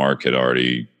guys, Mark, had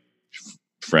already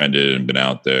friended and been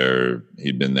out there.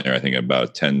 He'd been there, I think,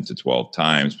 about 10 to 12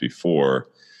 times before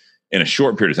in a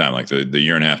short period of time, like the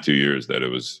year and a half, 2 years, that it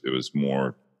was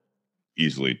more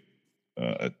easily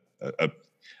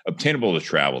obtainable to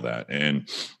travel that.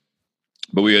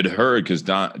 But we had heard, because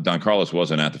Don Carlos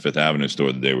wasn't at the Fifth Avenue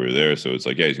store the day we were there, so it's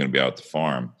like, yeah, he's going to be out at the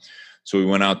farm. So we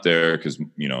went out there because,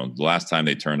 you know, the last time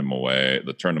they turned him away,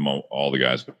 all the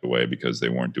guys away because they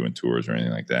weren't doing tours or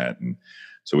anything like that. And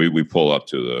so we pull up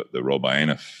to the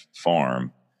Robaina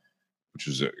farm, which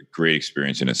was a great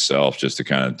experience in itself, just to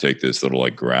kind of take this little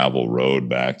like gravel road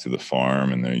back to the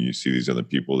farm. And then you see these other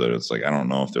people that it's like, I don't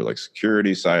know if they're like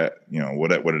security side, you know,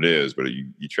 what it is, but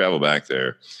you travel back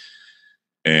there.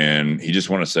 And he just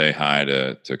wanted to say hi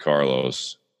to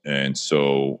Carlos. And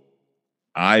so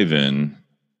Ivan,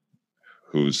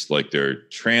 who's like their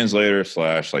translator /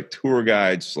 like tour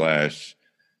guide / I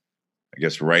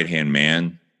guess right-hand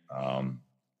man,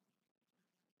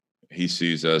 he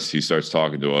sees us, he starts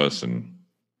talking to us, and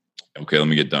okay, let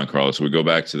me get Don Carlos. So we go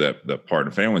back to that part.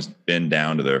 If anyone's been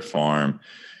down to their farm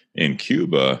in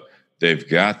Cuba, they've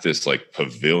got this like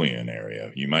pavilion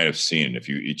area. You might have seen it. If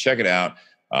you check it out,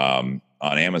 on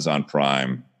Amazon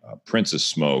Prime, Princess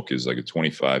Smoke is like a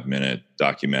 25-minute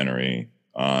documentary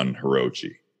on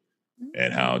Hirochi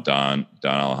and how Don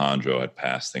Alejandro had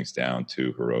passed things down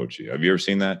to Hirochi. Have you ever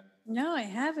seen that? No, I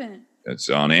haven't.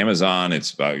 It's on Amazon.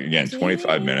 It's about, again,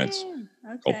 25 minutes.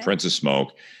 Okay. Called Princess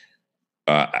Smoke.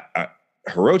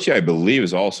 Hirochi, I believe,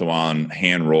 is also on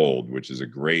Hand Rolled, which is a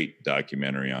great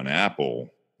documentary on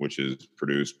Apple, which is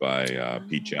produced by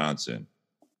Pete Johnson.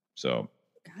 So,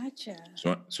 gotcha.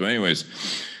 So anyways,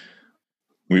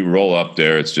 we roll up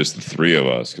there. It's just the three of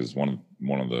us because one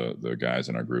of the guys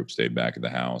in our group stayed back at the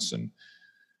house, and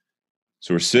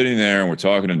so we're sitting there and we're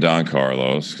talking to Don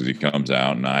Carlos because he comes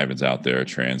out and Ivan's out there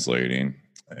translating,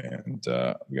 and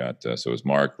we got so it was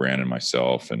Mark, Brandon,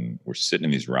 myself, and we're sitting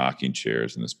in these rocking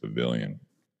chairs in this pavilion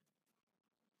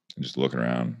and just looking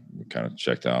around. We kind of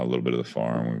checked out a little bit of the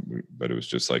farm, but it was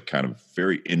just like kind of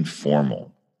very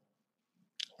informal.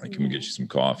 Like, can we get you some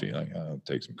coffee? Like, I'll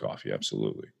take some coffee.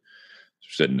 Absolutely. So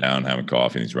sitting down, having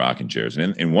coffee in these rocking chairs.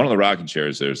 And in one of the rocking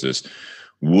chairs, there's this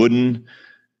wooden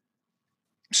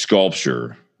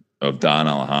sculpture of Don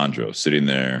Alejandro sitting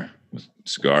there with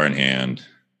cigar in hand,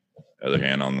 other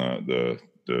hand on the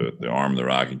arm of the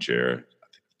rocking chair.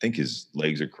 I think his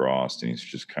legs are crossed, and he's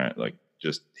just kind of like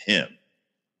just him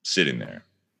sitting there,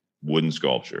 wooden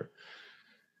sculpture.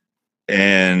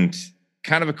 And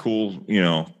kind of a cool, you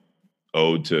know,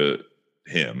 ode to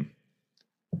him.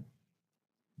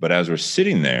 But as we're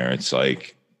sitting there, it's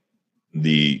like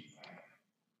the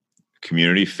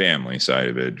community family side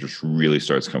of it just really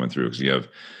starts coming through, because you have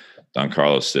Don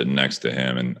Carlos sitting next to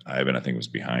him, and Ivan, I think, was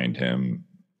behind him.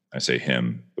 I say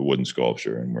him, the wooden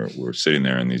sculpture, and we're sitting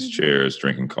there in these chairs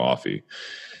drinking coffee.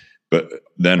 But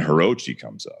then Hirochi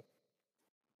comes up.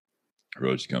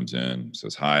 Hirochi comes in,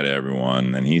 says hi to everyone,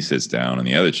 and then he sits down in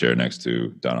the other chair next to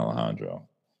Don Alejandro.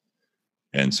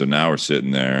 And so now we're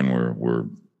sitting there, and we're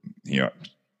you know,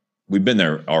 we've been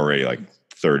there already like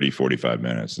 30, 45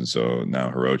 minutes. And so now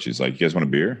Hirochi's like, you guys want a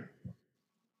beer?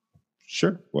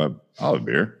 Sure. Well, I'll have a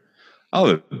beer. I'll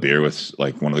have a beer with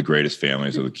like one of the greatest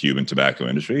families of the Cuban tobacco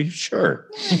industry. Sure.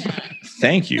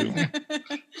 Thank you.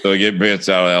 So he gets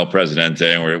out of El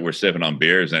Presidente, and we're sipping on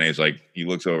beers, and he's like, he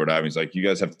looks over at Ivan. He's like, you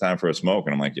guys have time for a smoke?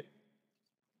 And I'm like,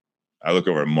 I look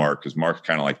over at Mark, because Mark's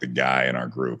kind of like the guy in our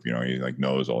group, you know, he like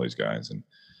knows all these guys. And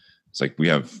it's like, we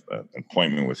have an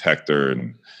appointment with Hector,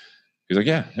 and he's like,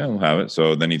 yeah, we'll have it.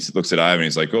 So then he looks at Ivan,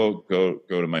 he's like, go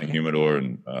to my humidor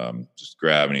and just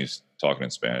grab, and he's talking in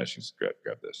Spanish. He's grab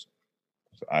this.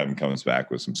 So Ivan comes back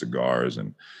with some cigars.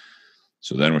 And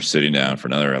so then we're sitting down for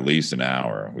another, at least an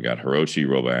hour. We got Hirochi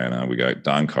Robaina, we got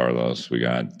Don Carlos, we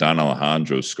got Don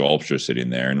Alejandro's sculpture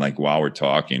sitting there. And like, while we're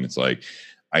talking, it's like,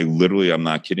 I'm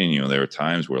not kidding you. There were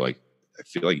times where like, I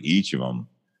feel like each of them,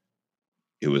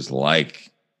 it was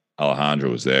like Alejandro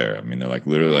was there. I mean, they're like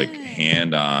literally like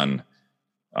hand on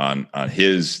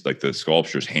his, like the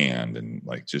sculpture's hand, and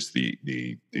like just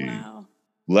the wow.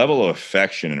 Level of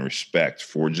affection and respect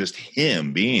for just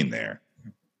him being there.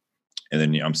 And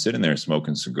then I'm sitting there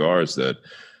smoking cigars that,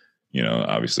 you know,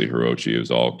 obviously Hirochi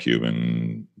is all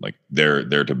Cuban, like their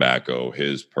tobacco,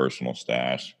 his personal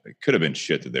stash. It could have been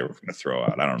shit that they were going to throw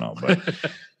out. I don't know, but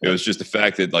it was just the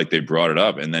fact that like they brought it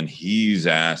up, and then he's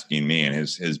asking me, and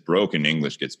his broken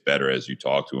English gets better as you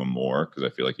talk to him more, because I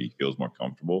feel like he feels more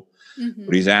comfortable. Mm-hmm.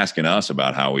 But he's asking us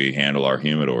about how we handle our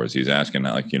humidors. He's asking,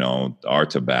 like, you know, our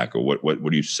tobacco, what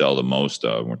do you sell the most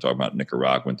of? And we're talking about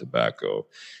Nicaraguan tobacco,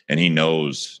 and he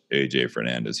knows AJ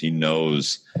Fernandez. He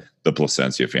knows the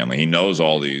Plasencia family. He knows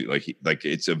all the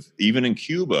even in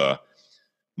Cuba,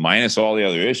 minus all the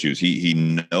other issues, he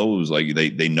knows, like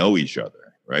they know each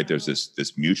other, right? There's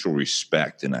this mutual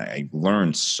respect, and I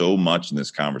learned so much in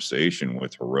this conversation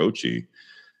with Hirochi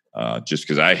just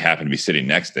because I happen to be sitting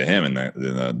next to him in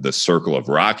the circle of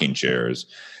rocking chairs.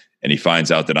 And he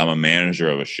finds out that I'm a manager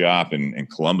of a shop in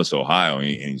Columbus, Ohio. And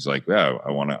he's like, yeah,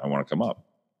 I want to come up.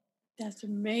 That's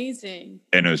amazing.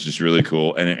 And it was just really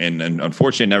cool. And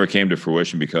unfortunately, it never came to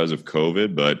fruition because of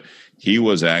COVID. But he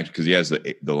was actually, because he has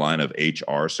the line of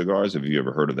HR cigars. Have you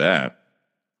ever heard of that?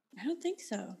 I don't think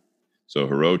so. So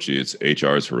Hirochi, it's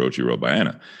HR's Hirochi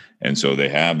Robaina. And so they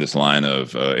have this line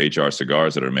of HR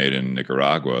cigars that are made in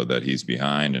Nicaragua that he's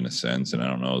behind in a sense. And I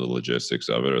don't know the logistics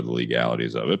of it or the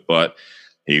legalities of it. But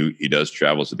he does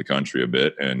travel to the country a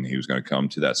bit. And he was going to come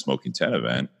to that Smoking 10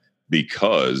 event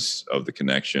because of the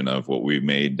connection of what we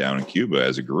made down in Cuba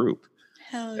as a group.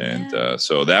 Hell yeah. And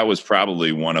so that was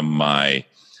probably one of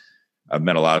I've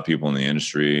met a lot of people in the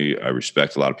industry. I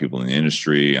respect a lot of people in the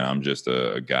industry. I'm just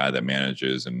a guy that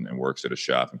manages and works at a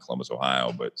shop in Columbus,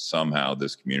 Ohio. But somehow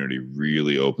this community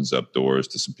really opens up doors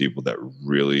to some people that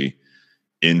really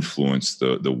influence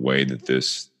the way that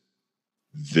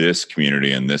this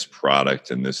community and this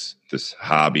product and this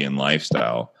hobby and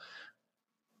lifestyle,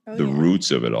 the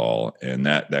roots of it all. And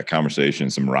that conversation,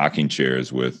 some rocking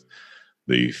chairs with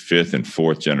the 5th and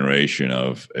 4th generation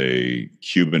of a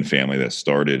Cuban family that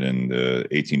started in the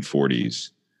 1840s,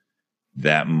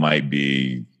 that might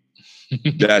be,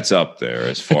 that's up there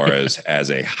as far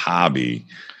as a hobby.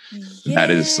 Yeah.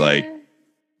 That is like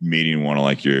meeting one of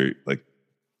like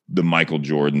the Michael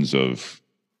Jordans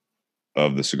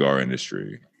of the cigar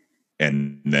industry.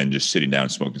 And then just sitting down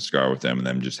and smoking a cigar with them and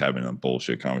them just having a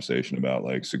bullshit conversation about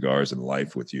like cigars and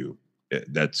life with you.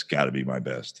 That's got to be my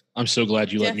best. I'm so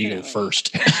glad you let me go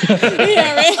first.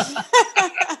 Yeah, right.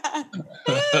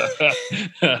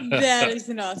 That is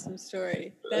an awesome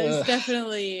story. That is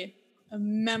definitely a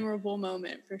memorable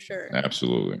moment for sure.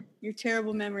 Absolutely. Your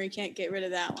terrible memory can't get rid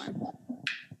of that one.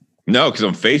 No, because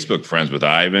I'm Facebook friends with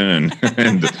Ivan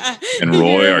and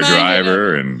Roy, our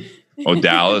driver, and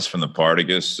Odalis from the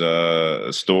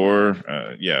Partagas store.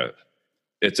 Yeah,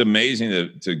 it's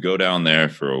amazing to go down there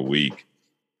for a week.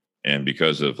 And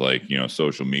because of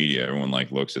social media, everyone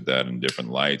looks at that in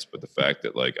different lights. But the fact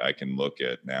that I can look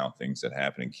at now things that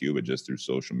happen in Cuba just through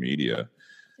social media.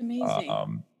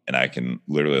 Amazing. And I can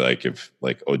literally if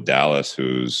Odalis,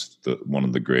 who's one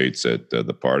of the greats at the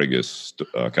Partagas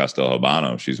Castel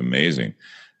Habano, she's amazing.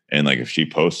 And if she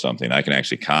posts something, I can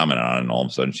actually comment on it, and all of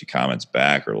a sudden she comments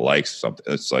back or likes something.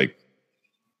 It's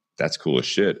that's cool as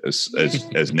shit. As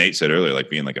Nate said earlier,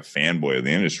 being a fanboy of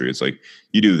the industry, it's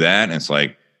you do that, and it's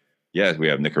yes, we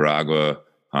have Nicaragua,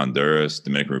 Honduras,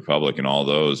 Dominican Republic, and all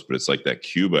those, but it's that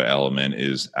Cuba element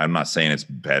is, I'm not saying it's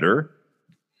better,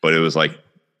 but it was I'm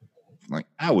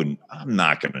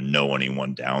not going to know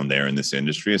anyone down there in this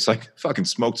industry. It's fucking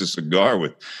smoked a cigar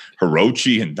with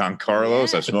Hirochi and Don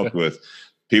Carlos. I've smoked with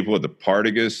people at the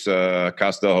Partagas,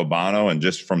 Castel Habano, and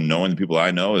just from knowing the people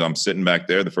I know, I'm sitting back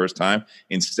there the first time,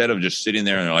 instead of just sitting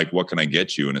there and they're what can I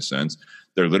get you, in a sense,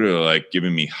 they're literally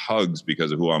giving me hugs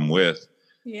because of who I'm with.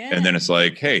 Yeah. And then it's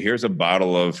hey, here's a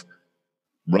bottle of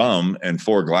rum and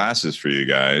 4 glasses for you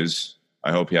guys.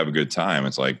 I hope you have a good time.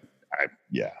 It's I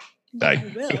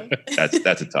will.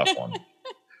 That's a tough one.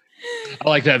 I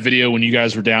like that video when you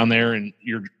guys were down there and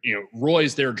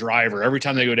Roy's their driver. Every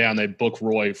time they go down, they book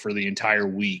Roy for the entire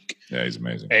week. Yeah, he's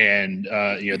amazing. And,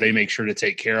 they make sure to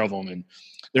take care of him. And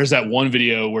there's that one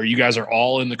video where you guys are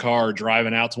all in the car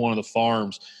driving out to one of the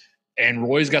farms, and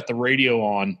Roy's got the radio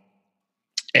on,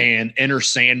 and Enter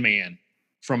Sandman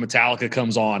from Metallica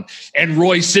comes on, and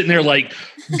Roy's sitting there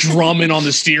drumming on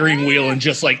the steering wheel and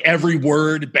just every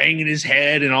word banging his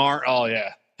head and arm. Oh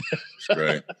yeah. It's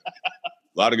great.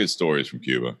 A lot of good stories from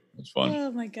Cuba. It's fun.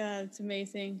 Oh my God. It's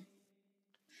amazing.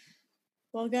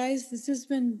 Well, guys, this has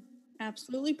been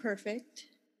absolutely perfect.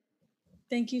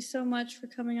 Thank you so much for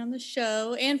coming on the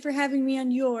show and for having me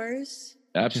on yours.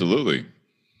 Absolutely.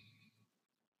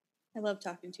 I love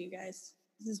talking to you guys.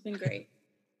 This has been great.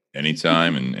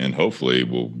 Anytime, and hopefully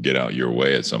we'll get out your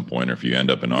way at some point, or if you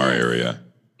end up in our area.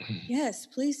 Yes,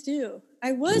 please do.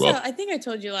 I was out, I think I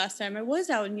told you last time, I was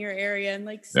out in your area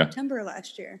in September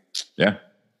last year. Yeah.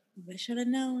 I should have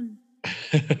known.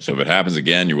 So if it happens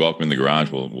again, you're welcome in the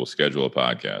garage. We'll schedule a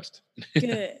podcast.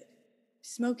 Good.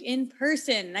 Smoke in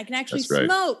person. I can actually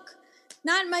smoke.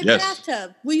 Not in my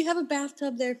bathtub. Will you have a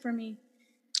bathtub there for me?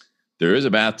 There is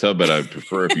a bathtub, but I'd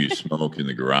prefer if you smoke in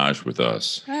the garage with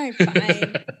us. All right,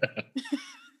 fine.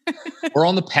 Or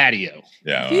on the patio.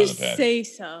 Yeah, if you say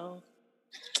so.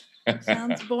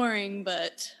 Sounds boring,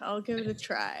 but I'll give it a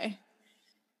try.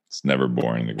 It's never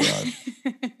boring in the garage.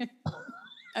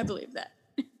 I believe that.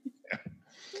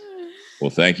 Well,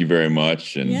 thank you very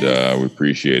much, and we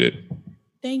appreciate it.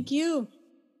 Thank you.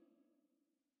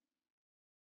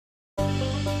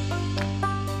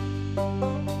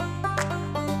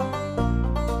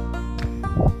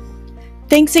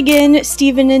 Thanks again,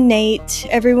 Stephen and Nate.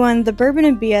 Everyone, the Bourbon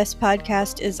and BS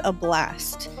podcast is a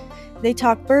blast. They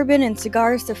talk bourbon and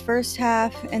cigars the first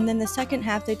half, and then the second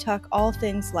half they talk all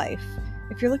things life.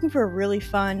 If you're looking for a really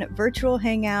fun virtual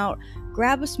hangout,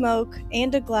 grab a smoke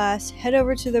and a glass, head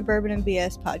over to the Bourbon and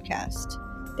BS podcast.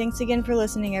 Thanks again for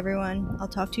listening, everyone. I'll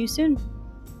talk to you soon.